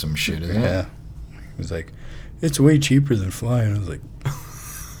 miles or some shit, isn't it? Yeah. He was like, it's way cheaper than flying. I was like,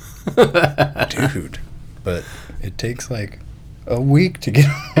 dude, but it takes like a week to get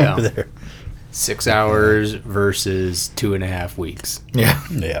over there. 6 hours versus 2.5 weeks. Yeah.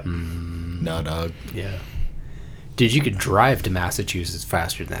 Yeah. No, dog. Yeah. Dude, you could drive to Massachusetts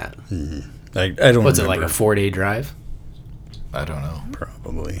faster than that. Mm-hmm. I don't What's remember. it, like a 4-day drive? I don't know.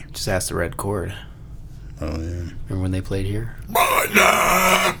 Probably. Just ask the Red Chord. Oh, yeah. Remember when they played here?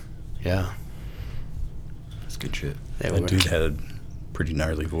 Yeah. That's good shit. That dude had a pretty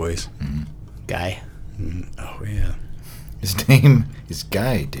gnarly voice. Mm-hmm. Guy. Oh, yeah. His name is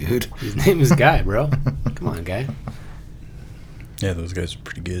Guy, dude. His name is Guy, bro. Come on, Guy. Yeah, those guys are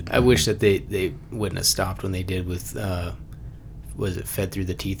pretty good. I wish that they wouldn't have stopped when they did with, was it Fed Through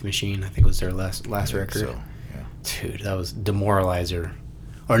the Teeth Machine? I think was their last record. So, yeah. Dude, that was Demoralizer.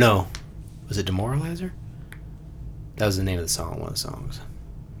 Or no, was it Demoralizer? That was the name of the song, one of the songs.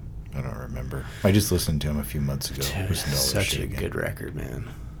 I don't remember. I just listened to him a few months ago. Dude, such a good record, man.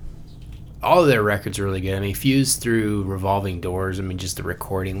 All of their records are really good. I mean, Fused Through Revolving Doors, I mean, just the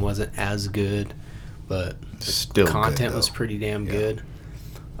recording wasn't as good, but still the content good, was pretty damn good.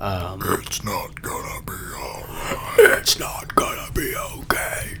 It's not gonna It's not gonna be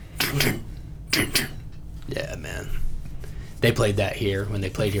okay. Yeah, man. They played that here when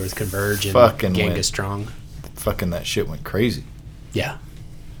they played here with Converge and Fucking Genghis went. Strong. Fucking that shit went crazy. Yeah.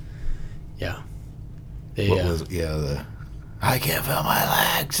 Yeah. They, What was the I can't feel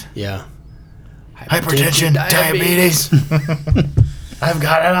my legs. Yeah. Hypertension, diabetes. I've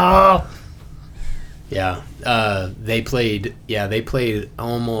got it all. Yeah. They played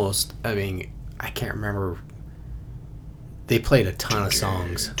almost, I mean, I can't remember. They played a ton of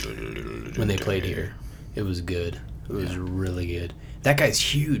songs when they played here. It was good. It was really good. That guy's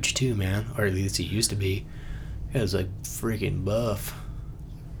huge too, man. Or at least he used to be. He was like freaking buff.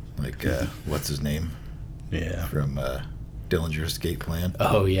 Like, what's his name? Yeah. From Dillinger's Escape Plan.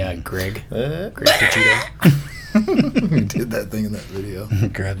 Oh, yeah, Greg. Greg Pachito. He did that thing in that video.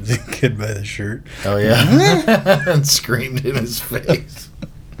 Grabbed the kid by the shirt. Oh, yeah. And screamed in his face.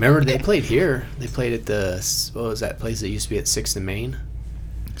 Remember, they played here. They played at the, what was that place that used to be at 6th and Main?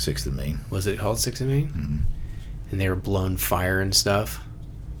 6th and Main. Was it called 6th and Main? Mm-hmm. And they were blowing fire and stuff.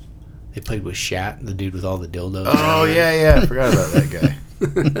 They played with Shat, the dude with all the dildos. Oh, yeah. I forgot about that guy.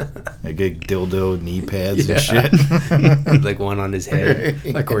 A big dildo knee pads and shit. Like one on his head.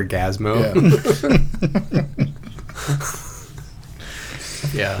 Like Orgasmo.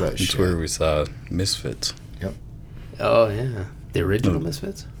 Yeah. That's where we saw Misfits. Yep. Oh, yeah. The original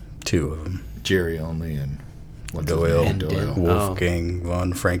Misfits? 2 of them. Jerry only and what's his Doyle. name? Doyle. Wolfgang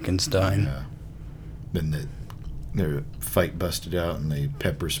von Frankenstein. Yeah. Then their fight busted out and they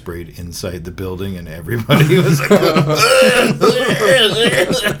pepper sprayed inside the building and everybody was like,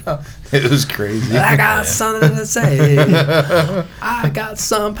 it was crazy. I got something to say. I got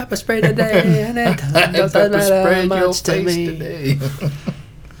some pepper spray today, and it doesn't matter much to me. Today.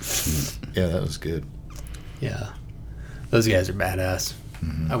 Yeah, that was good. Yeah, those guys are badass.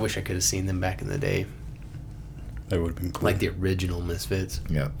 I wish I could have seen them back in the day, That would have been cool. like the original Misfits.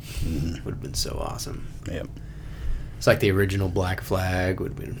 Yeah. Would have been so awesome. Yep. It's like the original Black Flag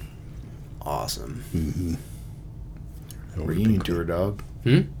would have been awesome. Reunion tour, dog.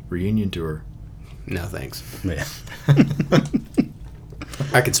 Reunion tour. No thanks. Yeah.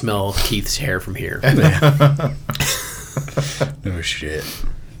 I could smell Keith's hair from here. No shit.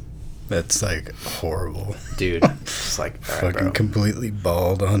 That's like horrible. Dude, it's like, all right, Fucking bro. completely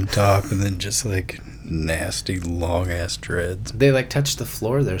bald on top and then just like nasty long ass dreads. They like touched the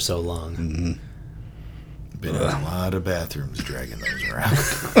floor there so long. Been in a lot of bathrooms dragging those around.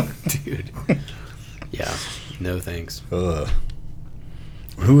 Dude. Yeah. No thanks. Ugh.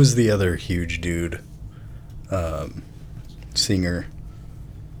 Who was the other huge dude? Singer.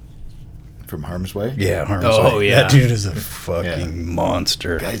 From Harm's Way? Yeah, Harm's Oh, Way. yeah. That dude is a fucking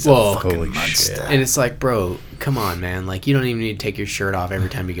monster. Guy's Well, a fucking holy monster. shit. And it's like, bro, come on, man. Like, you don't even need to take your shirt off every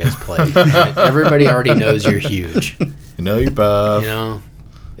time you guys play. Everybody already knows you're huge. You know you're buff. You know?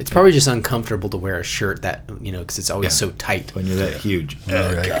 It's probably just uncomfortable to wear a shirt that, you know, because it's always so tight. When you're that huge.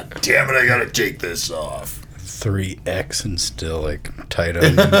 Right. God damn it, I gotta take this off. 3X and still like tight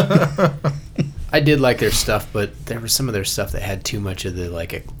on him. I did like their stuff, but there was some of their stuff that had too much of the,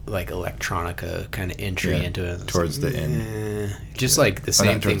 like electronica kind of entry into it. Towards the end. Just like the Well, same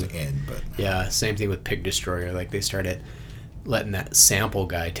not thing. towards the end, but Yeah, same thing with Pig Destroyer. Like, they started letting that sample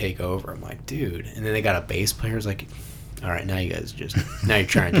guy take over. I'm like, dude. And then they got a bass player. It's like, all right, now you guys now you're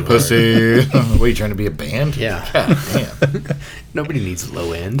trying to do hard. pussy. What, you trying to be a band? Yeah. God damn. Nobody needs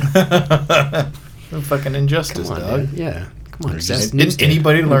low end. No fucking injustice, Come on, dog. dude. Yeah. Come on. Didn't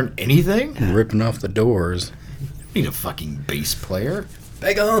anybody learn anything? Ripping off the doors. Need a fucking bass player.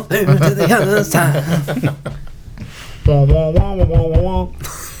 They go through to the other side.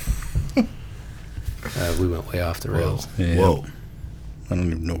 We went way off the rails. Yeah. Whoa. I don't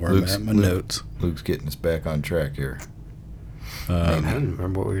even know where I'm at in my notes. Luke's getting us back on track here. I don't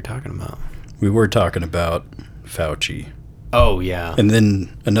remember what we were talking about. We were talking about Fauci. Oh, yeah. And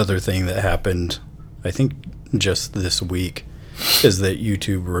then another thing that happened, I think just this week, is that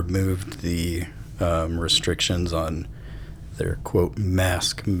YouTube removed the restrictions on their, quote,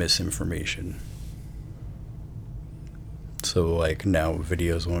 mask misinformation. So, like, now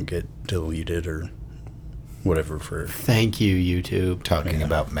videos won't get deleted or whatever for... Thank you, YouTube. Talking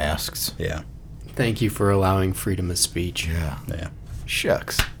about masks. Yeah. Thank you for allowing freedom of speech. Yeah. Yeah.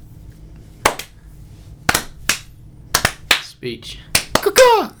 Shucks. Speech.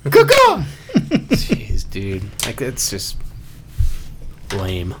 Caw-caw! Caw-caw! Jeez, dude. Like, that's just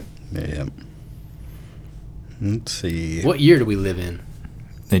lame. Yeah. Let's see. What year do we live in?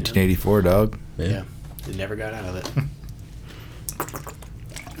 1984, dog. Yeah. They never got out of it.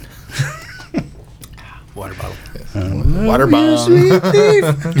 Water bottle. Water bomb.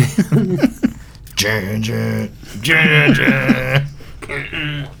 All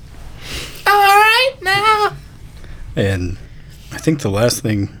right now. And I think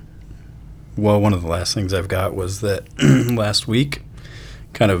one of the last things I've got was that last week,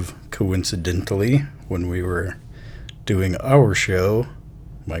 kind of coincidentally, when we were doing our show,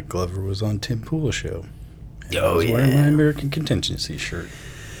 Mike Glover was on Tim Pool's show. And I was wearing my American Contingency shirt.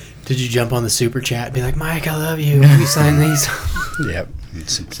 Did you jump on the super chat and be like, Mike, I love you. Will you sign these? Yep.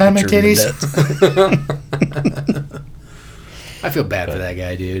 Sign my titties. I feel bad for that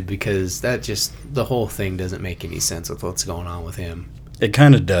guy, dude, because the whole thing doesn't make any sense with what's going on with him. It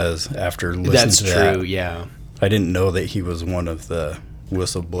kind of does after listening to that. That's true, yeah. I didn't know that he was one of the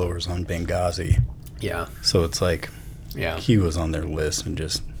whistleblowers on Benghazi. Yeah. So it's like he was on their list and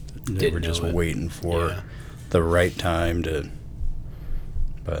they were just waiting for the right time to...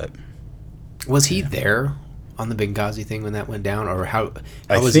 But was he there on the Benghazi thing when that went down, or how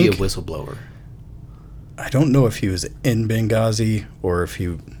was he a whistleblower? I don't know if he was in Benghazi or if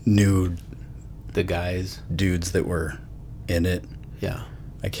he knew the dudes that were in it. Yeah,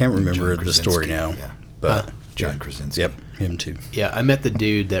 I can't remember the story now. Yeah. But John Krasinski. Yep, him too. Yeah, I met the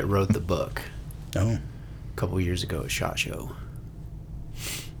dude that wrote the book. Oh, a couple years ago at SHOT Show.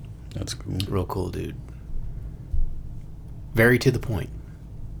 That's cool. Real cool dude. Very to the point.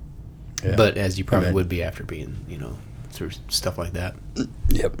 Yeah. But as you probably would be after being, through stuff like that.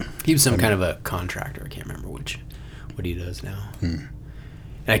 Yep. He was some kind of a contractor. I can't remember what he does now. And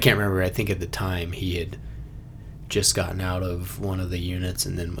I can't remember. I think at the time he had just gotten out of one of the units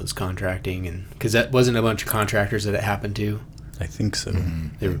and then was contracting, and because that wasn't a bunch of contractors that it happened to. I think so.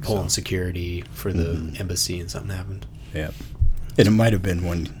 They were pulling security for the embassy, and something happened. Yeah, and it might have been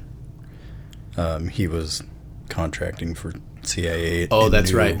when he was contracting for CIA. Oh,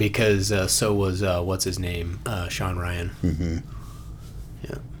 that's right, because so was what's his name, Sean Ryan. Mm-hmm.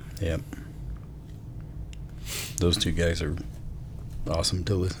 Yeah. Yep. Those two guys are awesome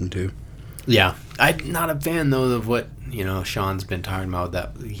to listen to. Yeah, I'm not a fan though of what Sean's been talking about.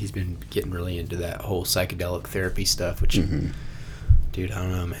 That he's been getting really into that whole psychedelic therapy stuff, which, dude, I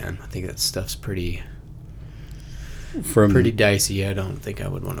don't know, man. I think that stuff's pretty dicey. I don't think I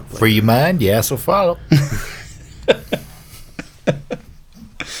would want to play. Free your mind, yeah, so follow.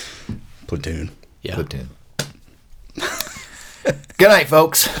 Platoon. Yeah. Platoon. Good night,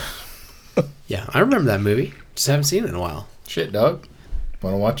 folks. Yeah, I remember that movie. Just haven't seen it in a while. Shit, dog.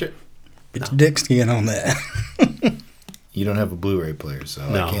 Want to watch it? Get your dick skin on that. You don't have a Blu-ray player, so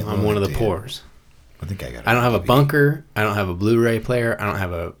no, I can't. I'm one of the poors. I think I got. I don't have a bunker. I don't have a Blu-ray player. I don't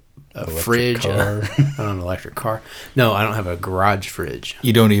have a fridge. Car. I don't have an electric car. No, I don't have a garage fridge.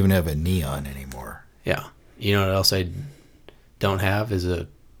 You don't even have a neon anymore. Yeah. You know what else I don't have is a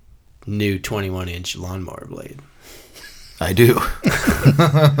new 21-inch lawnmower blade. I do.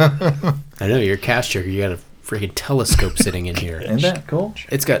 I know, you're a cast checker. You got a freaking telescope sitting in here. Isn't that cool?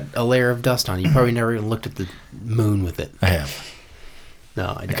 It's got a layer of dust on it. You probably never even looked at the moon with it. I have.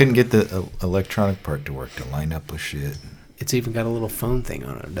 No, I couldn't get the electronic part to work to line up with shit. It's even got a little phone thing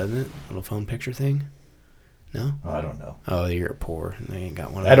on it, doesn't it? A little phone picture thing? No? Oh, I don't know. Oh, you're poor. They ain't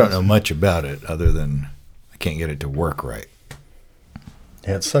got one of those. I don't know much about it other than I can't get it to work right.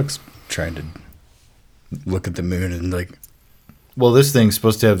 Yeah, it sucks trying to look at the moon and like... Well, this thing's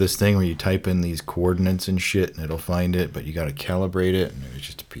supposed to have this thing where you type in these coordinates and shit and it'll find it, but you got to calibrate it, and it was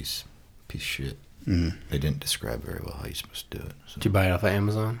just a piece of shit. They didn't describe very well how you're supposed to do it. So. Did you buy it off of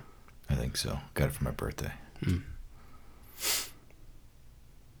Amazon? I think so. Got it for my birthday.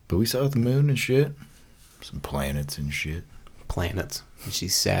 But we saw the moon and shit. Some planets and shit. Planets. You see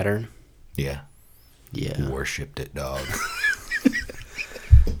Saturn? Yeah. Yeah. Worshipped it, dog.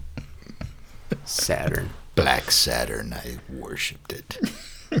 Saturn. Black Saturn. I worshipped it.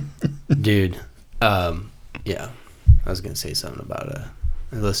 Dude. Yeah. I was going to say something about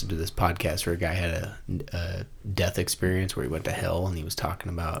I listened to this podcast where a guy had a death experience where he went to hell, and he was talking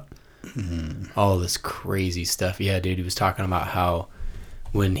about all this crazy stuff. Yeah, dude, he was talking about how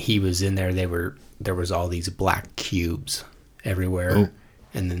when he was in there, there was all these black cubes everywhere,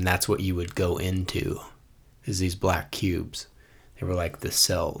 and then that's what you would go into, is these black cubes. They were like the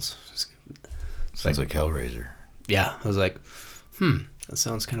cells. Sounds like Hellraiser. Yeah, I was like, that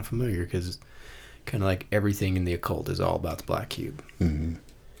sounds kind of familiar, because kind of like everything in the occult is all about the black cube. In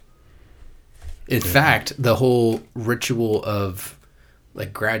fact, the whole ritual of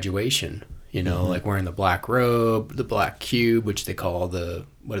like graduation, like wearing the black robe, the black cube, which they call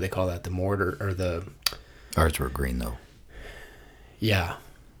what do they call that? The mortar, or the... Ours were green, though. Yeah,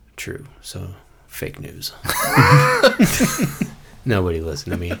 true. So, fake news. Nobody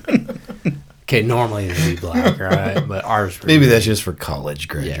listened to me. Okay, normally they'd be black, right? But ours were Maybe that's just for college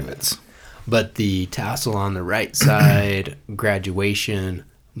graduates. Yeah. But the tassel on the right side, graduation,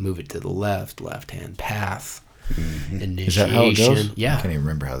 move it to the left-hand path, initiation. Is that how it goes? Yeah. I can't even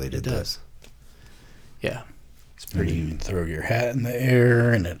remember how they did that. Yeah. It's pretty. You throw your hat in the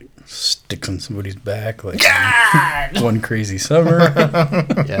air and it sticks on somebody's back like one crazy summer.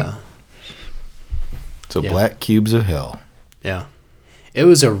 Yeah. So black cubes of hell. Yeah. It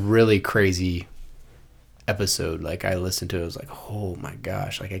was a really crazy episode. Like, I listened to it, I was like, oh my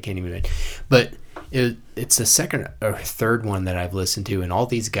gosh, like I can't even. But it's the second or third one that I've listened to, and all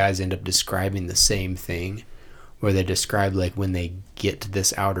these guys end up describing the same thing, where they describe like when they get to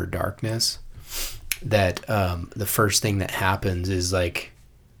this outer darkness, that the first thing that happens is like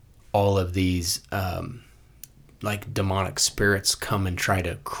all of these like demonic spirits come and try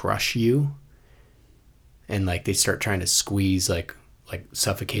to crush you, and like they start trying to squeeze, like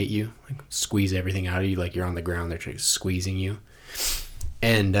suffocate you, like squeeze everything out of you, like you're on the ground, they're trying squeezing you,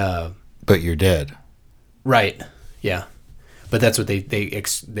 and but you're dead. Right. Yeah. But that's what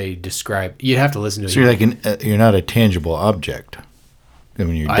they describe. You'd have to listen to it. So you're like you're not a tangible object. I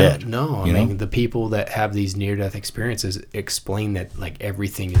mean, you're dead. No, I mean, the people that have these near-death experiences explain that like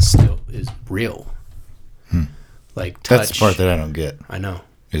everything is real. Like touch. That's the part that I don't get. I know.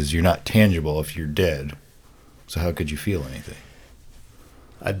 Is you're not tangible if you're dead. So how could you feel anything?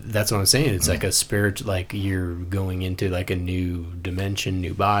 That's what I'm saying. It's like a spirit, like you're going into like a new dimension,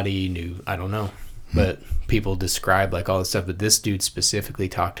 new body, I don't know. But people describe like all this stuff. But this dude specifically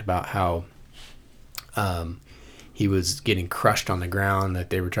talked about how he was getting crushed on the ground, that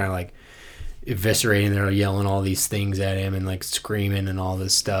they were trying to like eviscerate him. They were yelling all these things at him and like screaming and all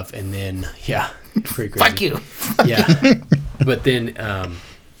this stuff. And then, yeah, pretty crazy. Fuck you. Yeah. But then,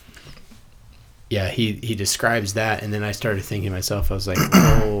 yeah, he describes that. And then I started thinking to myself, I was like,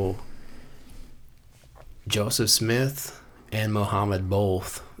 oh, Joseph Smith and Muhammad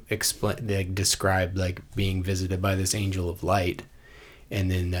both described like being visited by this angel of light, and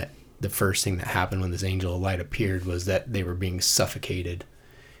then that the first thing that happened when this angel of light appeared was that they were being suffocated,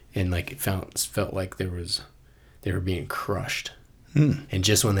 and like it felt like they were being crushed, and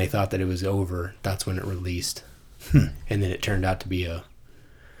just when they thought that it was over, that's when it released, and then it turned out to be a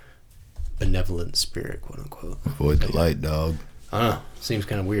benevolent spirit, quote unquote. Avoid the light, dog. I don't know, seems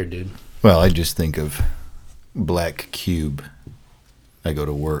kind of weird, dude. Well, I just think of black cube. I go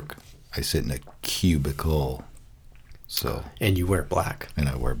to work. I sit in a cubicle. So. And you wear black. And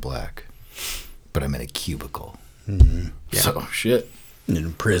I wear black. But I'm in a cubicle. Mm-hmm. Yeah. So, shit.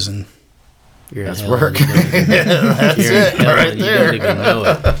 In prison. That's work. That's it. Right there. You don't even know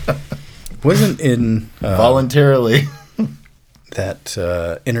it. Wasn't in... voluntarily.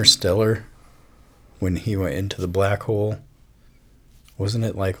 That Interstellar, when he went into the black hole, wasn't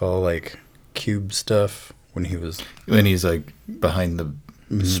it like all like cube stuff? When he's like behind the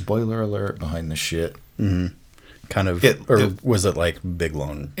spoiler alert, behind the shit, kind of, was it like big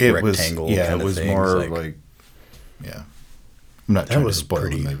long rectangle? Yeah, it was things, more like yeah. I'm not trying to spoil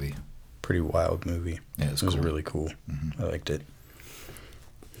the movie. Pretty wild movie. Yeah, it was really cool. I liked it.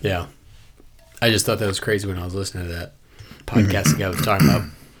 Yeah, I just thought that was crazy when I was listening to that podcast. The guy was talking about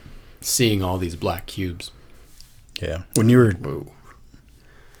seeing all these black cubes. Yeah, when you were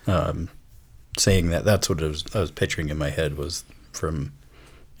saying that's what I was picturing in my head was from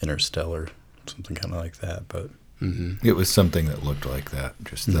Interstellar, something kind of like that. But it was something that looked like that,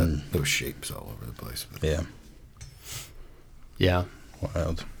 just those shapes all over the place. Yeah,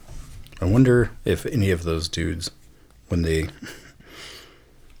 wild. I wonder if any of those dudes, when they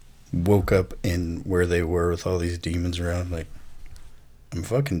woke up in where they were with all these demons around, like, I'm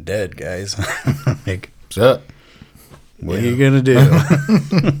fucking dead, guys. Like, what's up? What are you gonna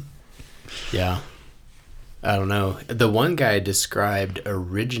do? Yeah. I don't know. The one guy described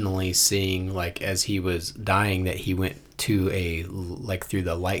originally seeing, like, as he was dying, that he went to through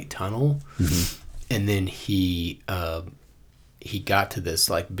the light tunnel, and then he got to this,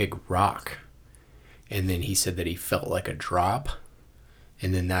 like, big rock, and then he said that he felt like a drop,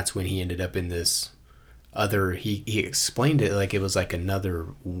 and then that's when he ended up in this other, he explained it like it was like another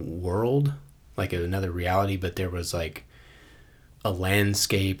world, like another reality, but there was, like, a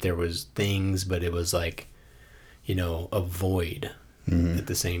landscape, there was things, but it was like, a void at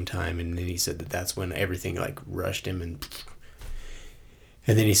the same time. And then he said that that's when everything like rushed him, and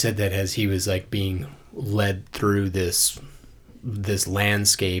then he said that as he was like being led through this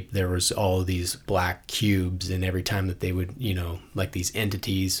landscape, there was all these black cubes, and every time that they would, like these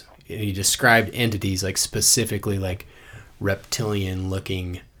entities, and he described entities like specifically like reptilian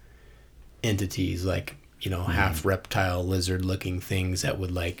looking entities, like half reptile lizard looking things that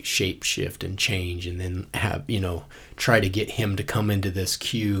would like shape shift and change, and then have, try to get him to come into this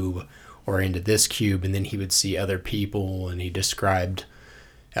cube or into this cube, and then he would see other people, and he described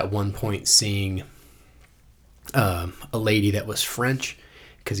at one point seeing a lady that was French,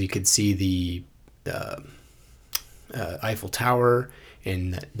 because he could see the Eiffel Tower,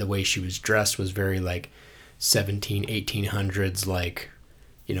 and the way she was dressed was very like 1800s, like,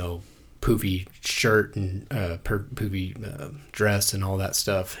 you know, poofy shirt and poofy dress and all that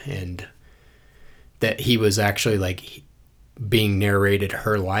stuff, and that he was actually like being narrated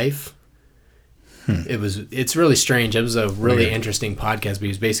her life. It's really strange. It was a really interesting podcast, but he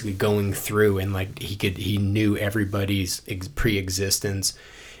was basically going through, and like he knew everybody's pre-existence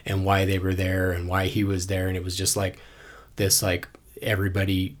and why they were there and why he was there, and it was just like this, like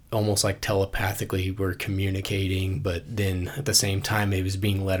everybody almost like telepathically were communicating, but then at the same time it was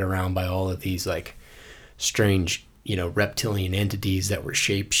being led around by all of these like strange, you know, reptilian entities that were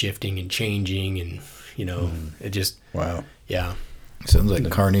shape-shifting and changing, and you know, it just yeah. Sounds like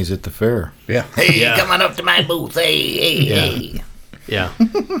carnies at the fair. Yeah. Hey, come on up to my booth. Hey. Yeah.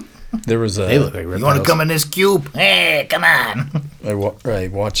 There was a. They look like You want to come in this cube? Hey, come on. I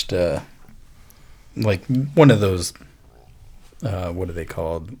watched like one of those. What are they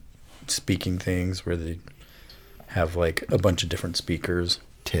called? Speaking things where they have like a bunch of different speakers.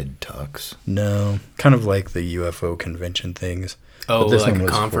 TED Talks. No, kind of like the UFO convention things. Oh, but this like one a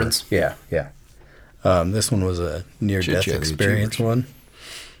was conference? Yeah. This one was a near-death experience one.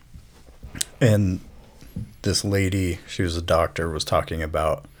 And this lady, she was a doctor, was talking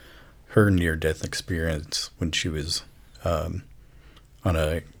about her near-death experience when she was on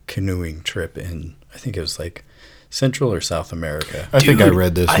a canoeing trip in, I think it was like Central or South America. I think I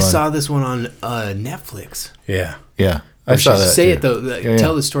read this one. I saw this one on Netflix. Yeah. I saw that. Say too. it though.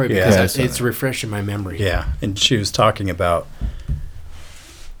 Tell the story, because it's that. refreshing my memory. Yeah, and she was talking about,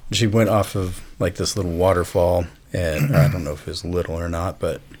 she went off of like this little waterfall, and I don't know if it was little or not,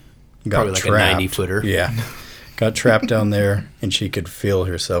 but got Probably like trapped. a 90-footer. Yeah, got trapped down there, and she could feel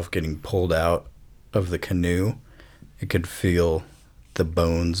herself getting pulled out of the canoe. It could feel the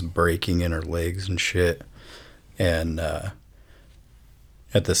bones breaking in her legs and shit, and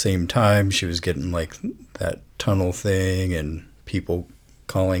at the same time, she was getting like that tunnel thing and people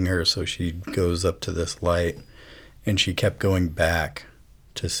calling her, so she goes up to this light, and she kept going back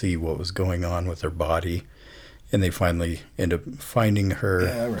to see what was going on with her body, and they finally end up finding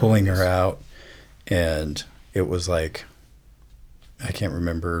her, pulling her out, and it was like, I can't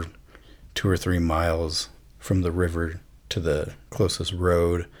remember, 2 or 3 miles from the river to the closest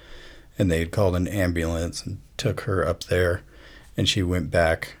road, and they had called an ambulance and took her up there, and she went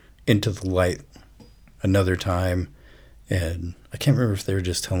back into the light another time, and I can't remember if they were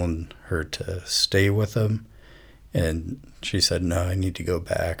just telling her to stay with them, and she said, no, I need to go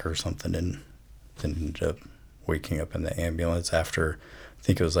back or something, and then ended up waking up in the ambulance after, I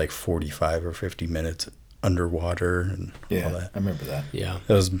think it was like 45 or 50 minutes underwater and all that. I remember that. Yeah.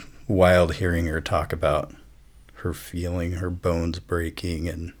 It was wild hearing her talk about her feeling her bones breaking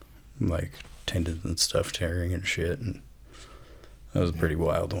and like tendons and stuff tearing and shit, and that was a pretty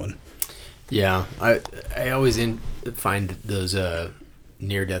wild one. Yeah, I always find those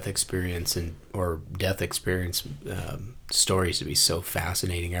near-death experience or death experience stories to be so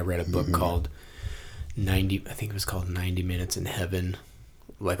fascinating. I read a book called 90 Minutes in Heaven,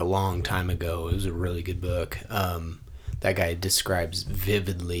 like a long time ago. It was a really good book. That guy describes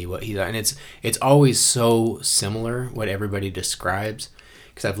vividly what he's, and it's always so similar what everybody describes,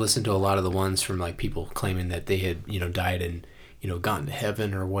 because I've listened to a lot of the ones from like people claiming that they had, you know, died and, you know, gotten to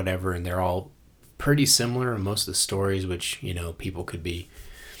heaven or whatever, and they're all pretty similar in most of the stories, which, you know, people could be,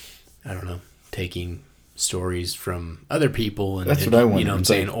 I don't know, taking stories from other people, and that's what I wonder. You know what I'm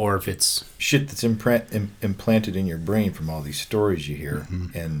saying? Like, or if it's shit that's implanted in your brain from all these stories you hear,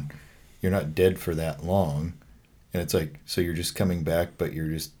 and you're not dead for that long, and it's like, so you're just coming back, but you're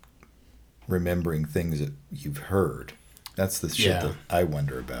just remembering things that you've heard. That's the shit that I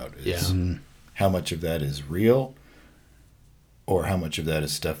wonder about, is how much of that is real, or how much of that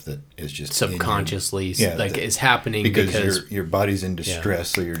is stuff that is just subconsciously is happening because your body's in distress,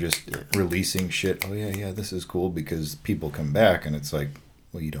 so you're just releasing shit. Oh yeah, this is cool because people come back, and it's like,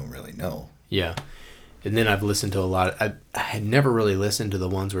 well, you don't really know. Yeah. And then I've listened to a lot. I had never really listened to the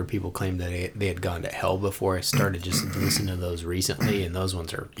ones where people claimed that they had gone to hell before. I started just listening to those recently, and those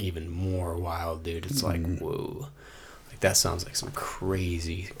ones are even more wild, dude. It's like, whoa. Like, that sounds like some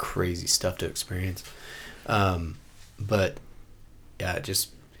crazy, crazy stuff to experience. But yeah, it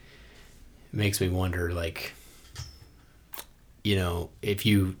just makes me wonder, like, you know, if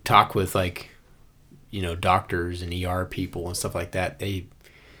you talk with, like, you know, doctors and ER people and stuff like that, they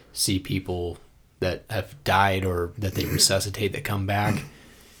see people that have died or that they resuscitate that come back,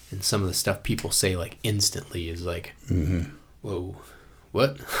 And some of the stuff people say like instantly is like, whoa,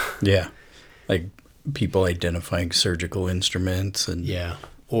 what? Yeah. Like people identifying surgical instruments and yeah.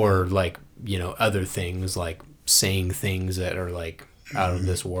 Or like, you know, other things like saying things that are like out of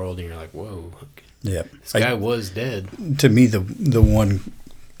this world and you're like, whoa. Yeah. This guy was dead. To me,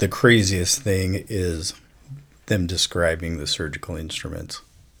 the craziest thing is them describing the surgical instruments,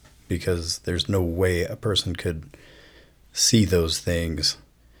 because there's no way a person could see those things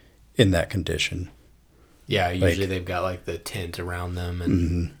in that condition. Yeah, usually they've got like the tent around them.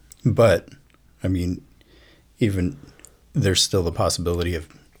 And But, I mean, even there's still the possibility of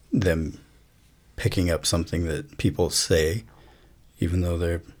them picking up something that people say, even though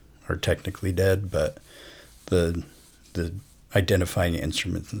they are technically dead. But the identifying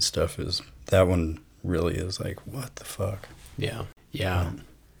instruments and stuff that one really is like, what the fuck? Yeah. Yeah.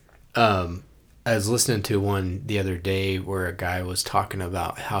 I was listening to one the other day where a guy was talking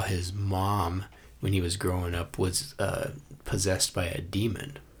about how his mom, when he was growing up, was possessed by a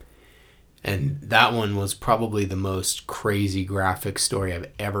demon. And that one was probably the most crazy graphic story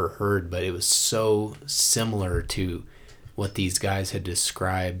I've ever heard, but it was so similar to what these guys had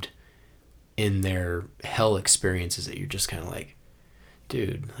described in their hell experiences that you're just kind of like,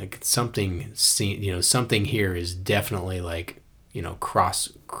 dude, like something here is definitely like, you know, cross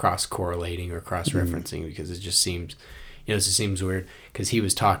correlating or cross referencing, because it just seems weird. Because he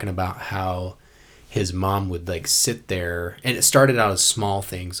was talking about how his mom would like sit there, and it started out as small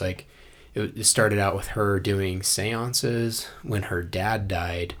things. Like it started out with her doing seances when her dad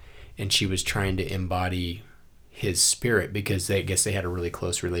died, and she was trying to embody his spirit, because I guess they had a really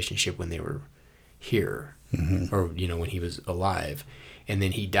close relationship when they were here, or, you know, when he was alive. And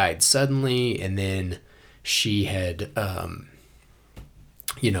then he died suddenly, and then she had,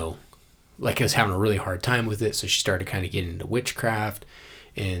 you know, like I was having a really hard time with it, so she started kind of getting into witchcraft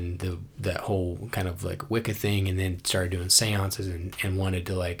and that whole kind of like Wicca thing, and then started doing seances and wanted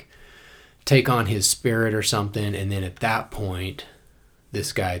to like take on his spirit or something. And then at that point,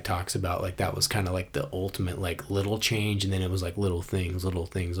 this guy talks about like that was kind of like the ultimate like little change, and then it was like little things. And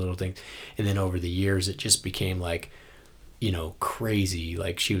then over the years, it just became like, you know, crazy.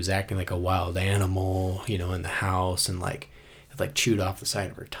 Like she was acting like a wild animal, you know, in the house, and like chewed off the side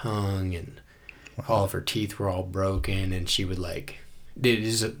of her tongue, and all of her teeth were all broken, and she would like did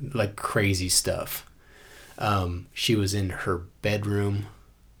just like crazy stuff. She was in her bedroom,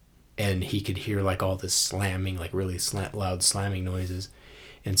 and he could hear like all this slamming, like really loud slamming noises.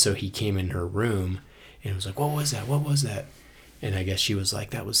 And so he came in her room and was like, what was that? And I guess she was like,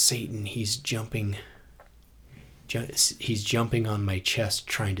 that was Satan. He's jumping on my chest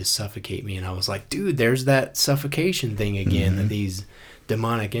trying to suffocate me. And I was like, dude, there's that suffocation thing again, that these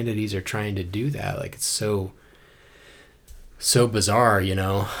demonic entities are trying to do that. Like, it's so bizarre, you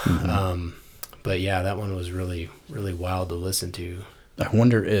know? But yeah, that one was really, really wild to listen to. I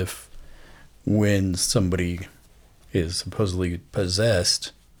wonder if when somebody is supposedly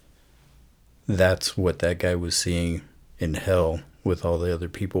possessed, that's what that guy was seeing in hell with all the other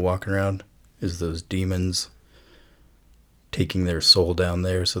people walking around, is those demons taking their soul down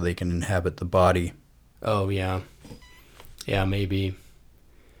there so they can inhabit the body. Oh, yeah. Yeah, maybe.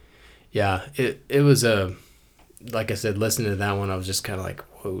 Yeah, it was like I said, listening to that one, I was just kind of like,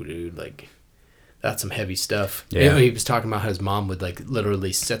 whoa, dude, like, that's some heavy stuff. Yeah. You know, he was talking about how his mom would like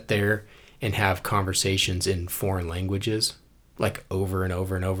literally sit there and have conversations in foreign languages, like over and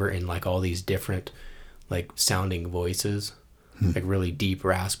over and over, in like all these different like sounding voices, like really deep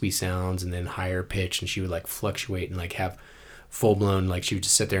raspy sounds, and then higher pitch, and she would like fluctuate and like have full blown, like she would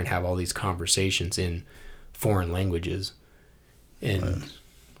just sit there and have all these conversations in foreign languages. And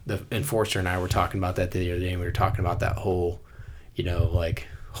the enforcer and I were talking about that the other day, and we were talking about that whole, you know, like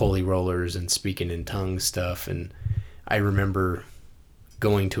holy rollers and speaking in tongues stuff. And I remember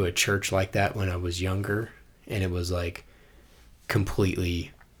going to a church like that when I was younger, and it was like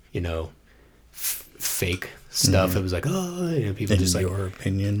completely, you know, fake stuff. It was like, oh, you know, people in just like, your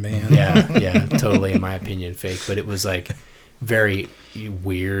opinion, man. yeah, totally, in my opinion, fake. But it was like very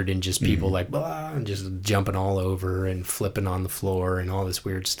weird, and just people like blah, and just jumping all over and flipping on the floor and all this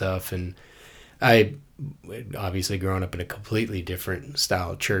weird stuff. And I obviously growing up in a completely different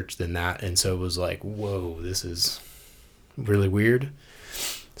style of church than that, and so it was like, whoa, this is really weird.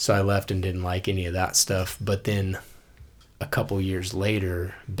 So I left and didn't like any of that stuff. But then a couple years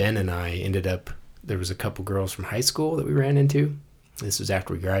later, Ben and I ended up, there was a couple girls from high school that we ran into. This was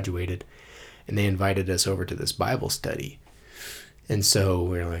after we graduated, and they invited us over to this Bible study. And so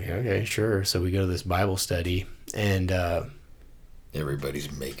we were like, okay, sure. So we go to this Bible study, and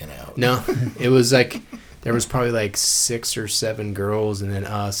everybody's making out. No, it was like there was probably like 6 or 7 girls, and then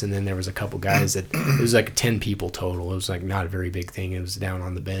us, and then there was a couple guys that it was like 10 people total. It was like not a very big thing. It was down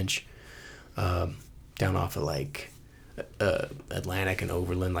on the bench, down off of like Atlantic and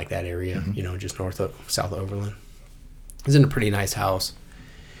Overland, like that area, you know, just south of Overland. It was in a pretty nice house,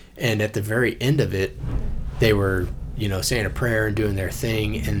 and at the very end of it, they were, you know, saying a prayer and doing their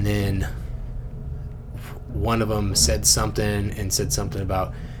thing, and then one of them said something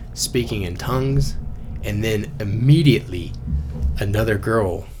about speaking in tongues, and then immediately another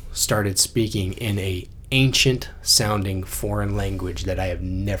girl started speaking in a ancient sounding foreign language that I have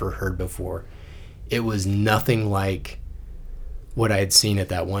never heard before. It was nothing like what I had seen at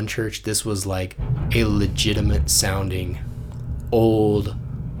that one church. This was like a legitimate sounding old,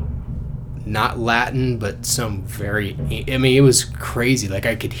 not Latin, but some very, I mean, it was crazy. Like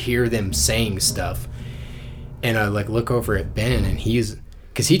I could hear them saying stuff, and I like look over at Ben, and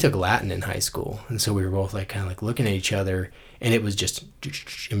because he took Latin in high school, and so we were both like kind of like looking at each other, and it was just,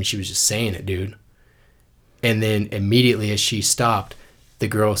 I mean, she was just saying it, dude. And then immediately as she stopped, the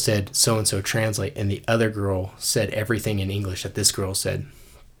girl said, so-and-so translate, and the other girl said everything in English that this girl said.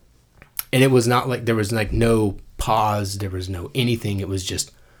 And it was not like, there was like no pause, there was no anything, it was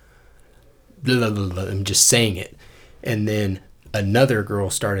just blah, blah, blah, I'm just saying it. And then another girl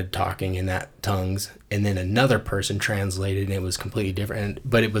started talking in that tongues, and then another person translated, and it was completely different,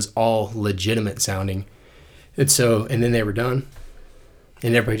 but it was all legitimate sounding. And then they were done,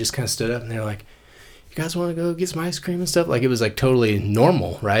 and everybody just kind of stood up, and they were like, you guys want to go get some ice cream and stuff? Like, it was like totally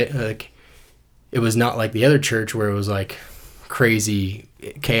normal, right? Like, it was not like the other church where it was like crazy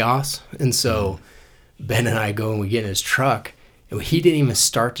chaos. And so Ben and I go and we get in his truck, and he didn't even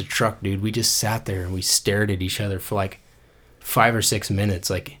start the truck, dude. We just sat there and we stared at each other for like 5 or 6 minutes.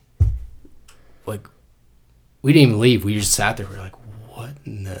 Like we didn't even leave. We just sat there. We were like, what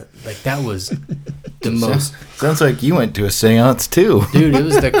in the, like, that was the most. Sounds like you went to a seance too. Dude, it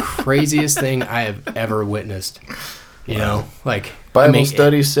was the craziest thing I have ever witnessed. You know, like Bible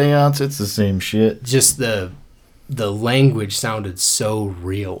study, seance, it's the same shit. Just the language sounded so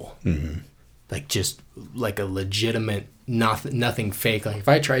real. Mm-hmm. Like, just like a legitimate, nothing fake. Like, if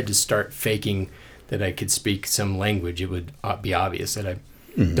I tried to start faking that I could speak some language, it would be obvious that I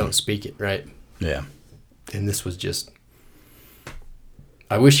don't speak it, right? Yeah. And this was just,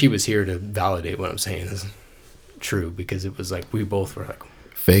 I wish he was here to validate what I'm saying is true, because it was like, we both were like,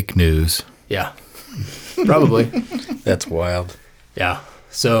 fake news. Yeah, probably. That's wild. Yeah.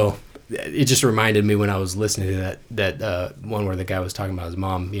 So it just reminded me when I was listening to that one where the guy was talking about his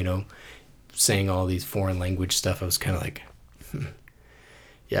mom, you know, saying all these foreign language stuff. I was kind of like,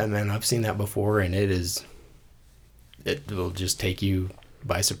 yeah, man, I've seen that before, and it will just take you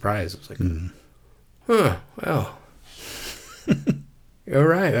by surprise. I was like, well, all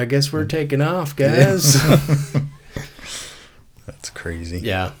right, I guess we're taking off, guys. That's crazy.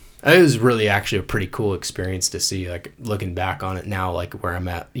 Yeah. It was really actually a pretty cool experience to see, like, looking back on it now, like where I'm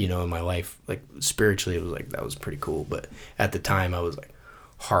at, you know, in my life, like spiritually, it was like, that was pretty cool. But at the time I was like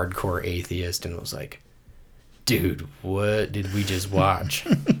hardcore atheist, and it was like, dude, what did we just watch?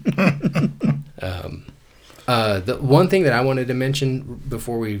 The one thing that I wanted to mention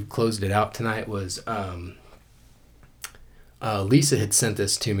before we closed it out tonight was Lisa had sent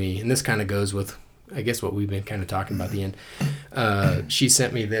this to me, and this kind of goes with, I guess, what we've been kind of talking about at the end. She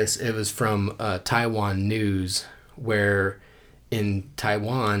sent me this. It was from Taiwan News, where in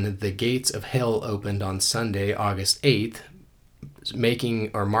Taiwan, the gates of hell opened on Sunday, August 8th,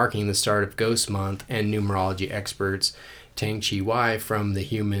 marking the start of Ghost Month, and numerology experts Tang Chi Wai from the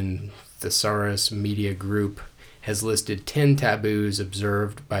Human Thesaurus Media Group has listed 10 taboos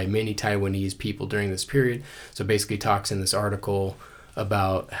observed by many Taiwanese people during this period. So basically talks in this article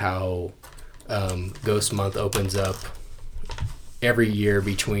about how Ghost Month opens up every year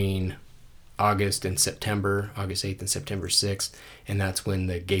between August and September, August 8th and September 6th, and that's when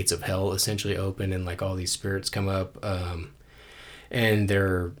the gates of hell essentially open, and like all these spirits come up, and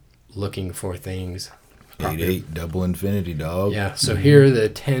they're looking for things. 8-8, double infinity, dog. Yeah, so here are the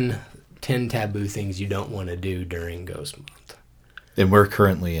 10 taboo things you don't want to do during Ghost Month. And we're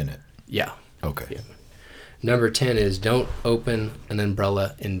currently in it. Yeah. Okay. Yeah. Number 10 is don't open an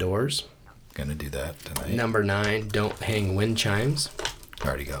umbrella indoors. Gonna do that tonight. Number 9, don't hang wind chimes.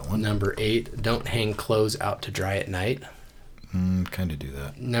 Already got one. Number 8, don't hang clothes out to dry at night. Kind of do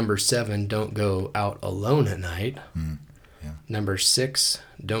that. Number 7, don't go out alone at night. Yeah. Number 6,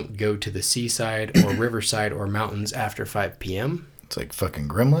 don't go to the seaside or riverside or mountains after 5 p.m. It's like fucking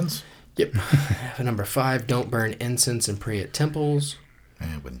gremlins. Yep. Number 5, don't burn incense and pray at temples.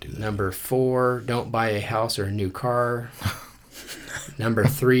 I wouldn't do that. Number 4, don't buy a house or a new car. Number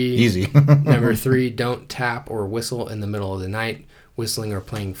 3. Easy. Number 3, don't tap or whistle in the middle of the night. Whistling or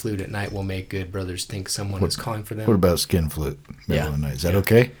playing flute at night will make good brothers think someone is calling for them. What about skin flute? Middle of the night. Is that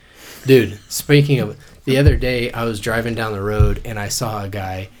okay? Dude, speaking of, the other day I was driving down the road and I saw a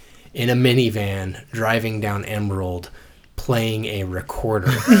guy in a minivan driving down Emerald playing a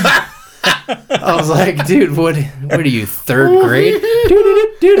recorder. I was like, dude, what are you, 3rd grade?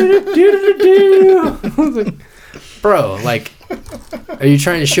 I was like, bro, like, are you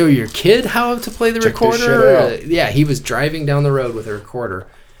trying to show your kid how to play the recorder? Yeah, he was driving down the road with a recorder.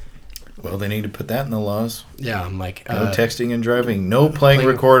 Well, they need to put that in the laws. Yeah, I'm like... no texting and driving. No playing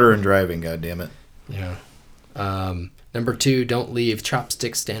recorder and driving, goddammit. Yeah. Number 2, don't leave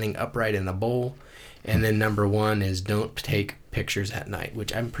chopsticks standing upright in a bowl. And then number 1 is don't take pictures at night,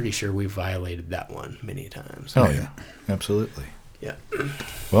 which I'm pretty sure we violated that one many times. Oh, yeah. Absolutely. Yeah.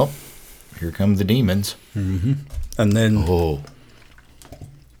 Well, here come the demons. Mm-hmm. And then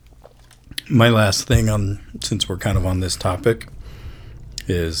my last thing since we're kind of on this topic,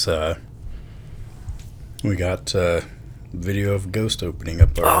 is we got video of Ghost opening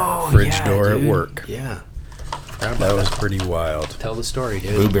up our fridge door at work. Yeah. That was pretty wild. Tell the story,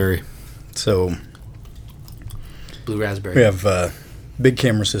 dude. Blueberry. So... Blue raspberry. We have a big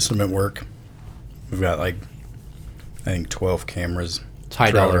camera system at work. We've got I think 12 cameras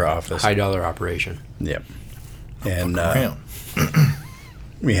throughout our office. High dollar operation. Yep. And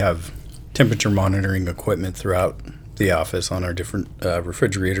we have temperature monitoring equipment throughout the office on our different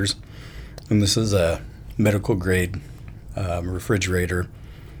refrigerators. And this is a medical grade refrigerator.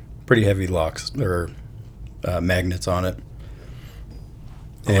 Pretty heavy locks or magnets on it.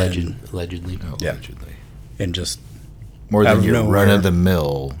 Allegedly. Yeah. And just more than your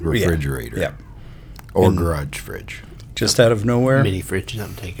run-of-the-mill refrigerator. Yeah. Or garage fridge. Just out of nowhere. Mini fridge,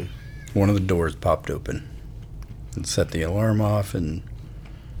 I'm taking. One of the doors popped open and set the alarm off, and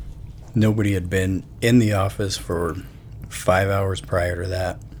nobody had been in the office for 5 hours prior to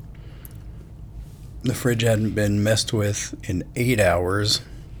that. The fridge hadn't been messed with in 8 hours,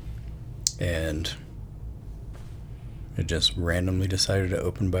 and it just randomly decided to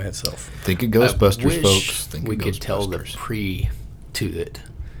open by itself. Think of Ghostbusters, folks. Think we of could Ghostbusters. tell the pre to it.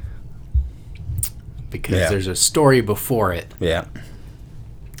 Because there's a story before it. Yeah.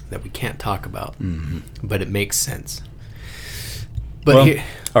 That we can't talk about. Mm-hmm. But it makes sense. But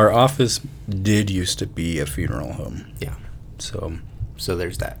our office did used to be a funeral home. Yeah. So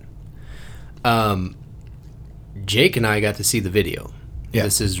there's that. Jake and I got to see the video. Yeah.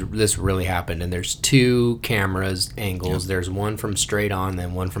 This really happened, and there's 2 cameras angles. Yeah. There's one from straight on,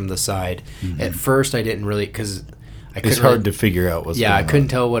 and one from the side. Mm-hmm. At first, I didn't really because it's hard to figure out what's going on. Yeah, I couldn't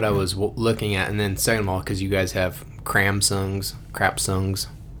tell what I was looking at, and then second of all, because you guys have crap-sungs,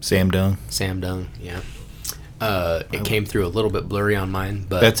 Samdung, yeah. It came through a little bit blurry on mine,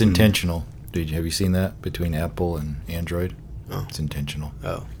 but that's intentional. Have you seen that between Apple and Android? Oh, it's intentional.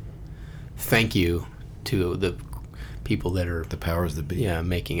 Oh, thank you to the people that are the powers that be. Yeah,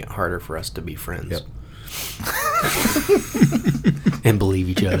 making it harder for us to be friends. Yep. And believe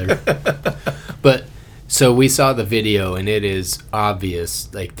each other. But so we saw the video, and it is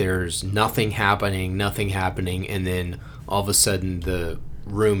obvious. Like there's nothing happening, and then all of a sudden the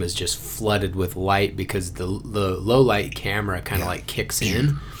room is just flooded with light because the low light camera kind of like kicks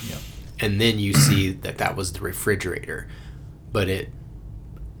in, and then you see that was the refrigerator. But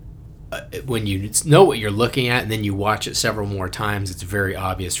when you know what you're looking at, and then you watch it several more times, it's very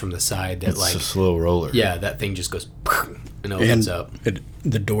obvious from the side that it's a slow roller. Yeah, that thing just goes and opens up.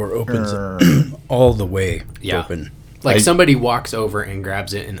 The door opens all the way open. Like somebody walks over and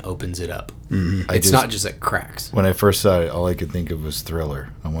grabs it and opens it up. Mm-hmm. It's not just like cracks. When I first saw it, all I could think of was Thriller.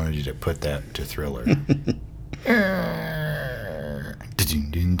 I wanted you to put that to Thriller.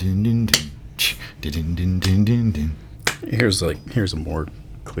 Here's a more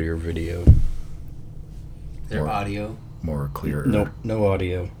clear video. Their audio? More clear. Nope, no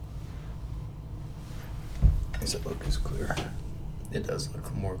audio. Does it look as clear? It does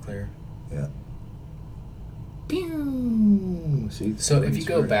look more clear. Yeah. See, so if you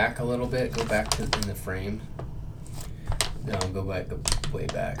go back a little bit, go back to in the frame. No, go way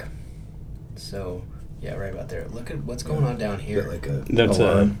back. So yeah, right about there. Look at what's going on down here.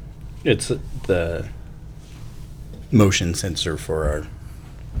 It's the motion sensor for our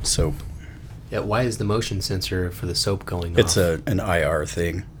soap. Yeah, why is the motion sensor for the soap going off? It's an IR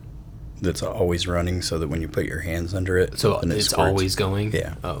thing that's always running, so that when you put your hands under it, so it's always going.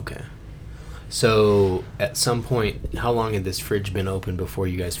 Yeah. Oh, okay. So at some point, how long had this fridge been open before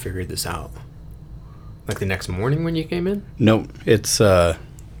you guys figured this out? Like the next morning when you came in? No, it's I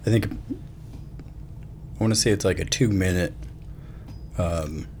want to say it's like a 2-minute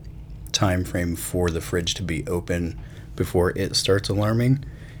time frame for the fridge to be open before it starts alarming.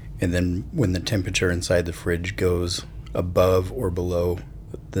 And then when the temperature inside the fridge goes above or below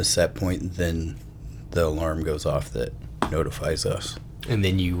the set point, then the alarm goes off that notifies us. And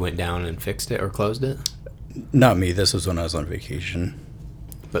then you went down and fixed it or closed it? Not me. This was when I was on vacation.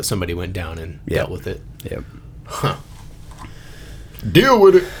 But somebody went down and dealt with it? Yep. Huh. Deal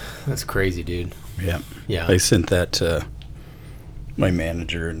with it. That's crazy, dude. Yeah. Yeah. I sent that to my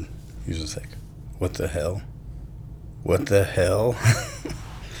manager, and he was just like, what the hell? What the hell?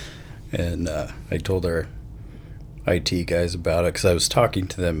 And I told our IT guys about it because I was talking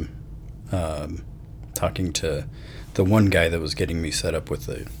to them, talking to the one guy that was getting me set up with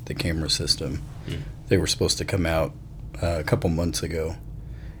the camera system. They were supposed to come out a couple months ago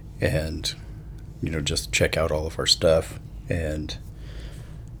and, just check out all of our stuff. And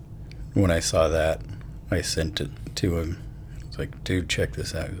when I saw that, I sent it to him. I was like, dude, check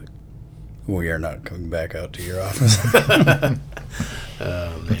this out. He was like, we are not coming back out to your office.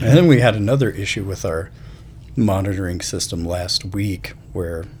 And then we had another issue with our monitoring system last week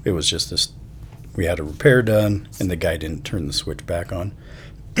where it was just this, we had a repair done and the guy didn't turn the switch back on.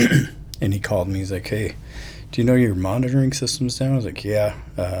 And he called me, he's like, hey, do you know your monitoring system's down? I was like, yeah,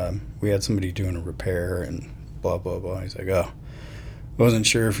 we had somebody doing a repair and blah, blah, blah. He's like, oh, wasn't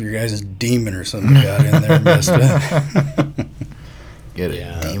sure if your guys' demon or something got in there and messed up. Get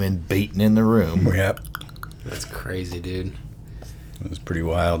a demon beating in the room. Yep. That's crazy, dude. It was pretty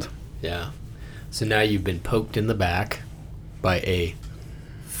wild. Yeah. So now you've been poked in the back by a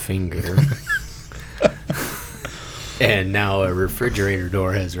finger. And now a refrigerator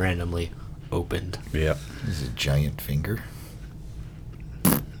door has randomly opened. Yep. This is a giant finger.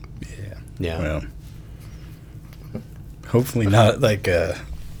 Yeah. Yeah. Well, hopefully not like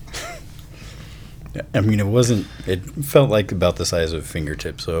I mean, it felt like about the size of a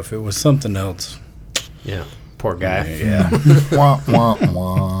fingertip, so if it was something else. Yeah. Poor guy. Yeah. Wah, wah,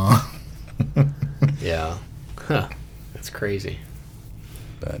 wah. Yeah. Huh. That's crazy.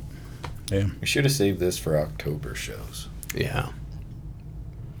 But, yeah. We should have saved this for October shows. Yeah.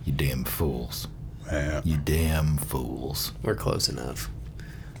 You damn fools. Yeah. You damn fools. We're close enough.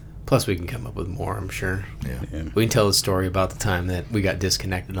 Plus, we can come up with more, I'm sure. Yeah. We can tell the story about the time that we got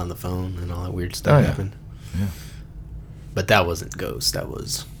disconnected on the phone and all that weird stuff happened. Yeah. But that wasn't Ghost. That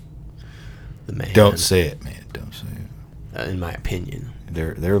was the man. Don't say it, man. Don't say it. In my opinion.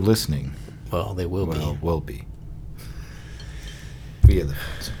 They're listening. Well, they will be. Will be. We are the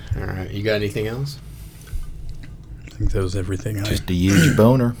fans. All right. You got anything else? I think that was everything. Just a huge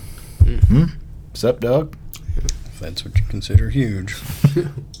boner. What's up, dog? If that's what you consider huge.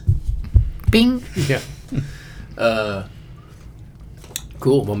 Bing. Yeah.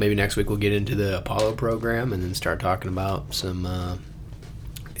 Cool. Well, maybe next week we'll get into the Apollo program and then start talking about some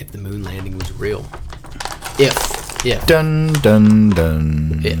if the moon landing was real. If. Dun, dun,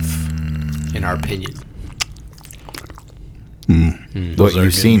 dun. If. In our opinion. What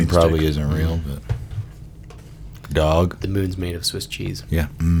you've seen probably isn't real, but dog. The moon's made of Swiss cheese. Yeah.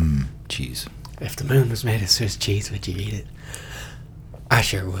 Cheese. If the moon was made of Swiss cheese, would you eat it? I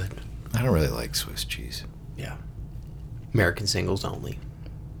sure would. I don't really like Swiss cheese. Yeah. American singles only.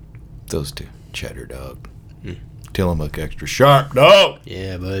 Those two. Cheddar dog. Tillamook extra sharp dog.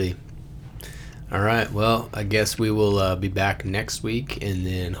 Yeah, buddy. All right. Well, I guess we will be back next week, and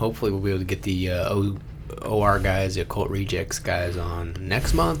then hopefully we'll be able to get the OR guys, the Occult Rejects guys on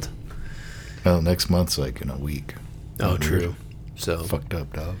next month. Well, next month's like in a week. Oh, true. So fucked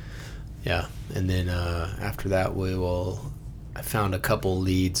up, dog. Yeah, and then after that I found a couple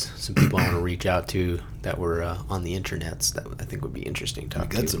leads, some people I want to reach out to that were on the internets that I think would be interesting to talk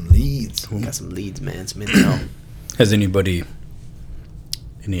to. Got some leads. Got some leads, man. Some intel. Has any of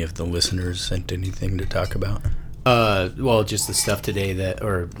the listeners sent anything to talk about? Well, just the stuff today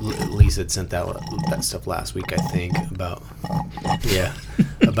or Lisa had sent that stuff last week, I think, about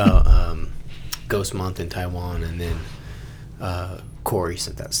Ghost Month in Taiwan, and then Corey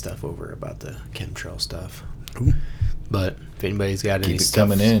sent that stuff over about the chemtrail stuff. Ooh. But if anybody's got any stuff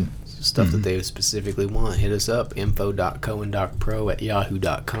coming in, stuff that they specifically want, hit us up,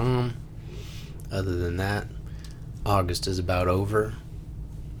 info.cohen.pro@yahoo.com. Other than that, August is about over.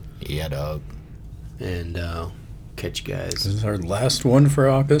 Yeah, dog. And catch you guys. This is our last one for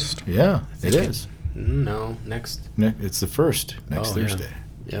August. Yeah, it is. No, next. It's the first, next Thursday.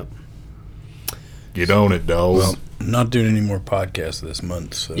 Yeah. Yep. Get on it, dog. Well, I'm not doing any more podcasts this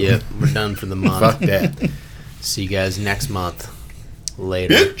month. So. Yep, we're done for the month. Fuck that. See you guys next month.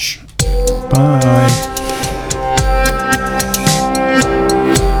 Later. Bye.